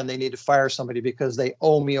doesn't win, they need to fire somebody because they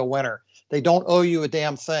owe me a winner. They don't owe you a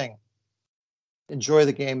damn thing. Enjoy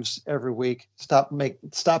the games every week. Stop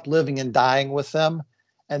living and dying with them,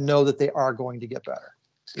 and know that they are going to get better.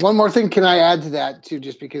 One more thing, can I add to that too?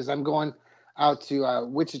 Just because I'm going out to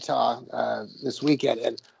Wichita this weekend,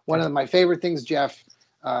 and one of my favorite things, Jeff,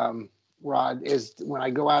 Rod, is when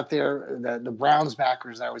I go out there. The Browns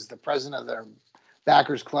backers. I was the president of the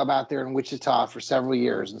backers club out there in Wichita for several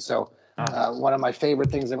years, and so one of my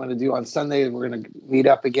favorite things I'm going to do on Sunday, we're going to meet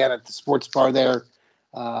up again at the sports bar there.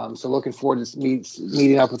 So looking forward to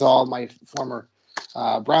meeting up with all my former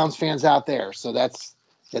Browns fans out there. So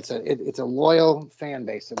it's a loyal fan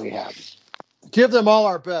base that we have. Give them all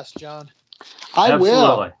our best, John. I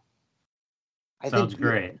will. Sounds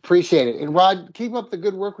great. Appreciate it. And Rod, keep up the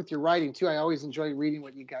good work with your writing too. I always enjoy reading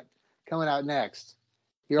what you got coming out next.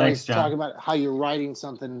 You're always talking about how you're writing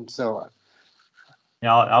something. So,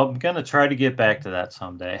 yeah, I'm gonna try to get back to that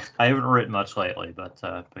someday. I haven't written much lately, but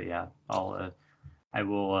yeah, I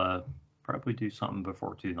will probably do something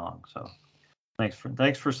before too long. So,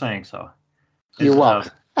 thanks for saying so. You're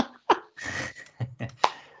welcome.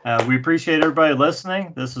 We appreciate everybody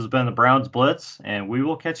listening. This has been the Browns Blitz, and we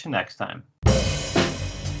will catch you next time.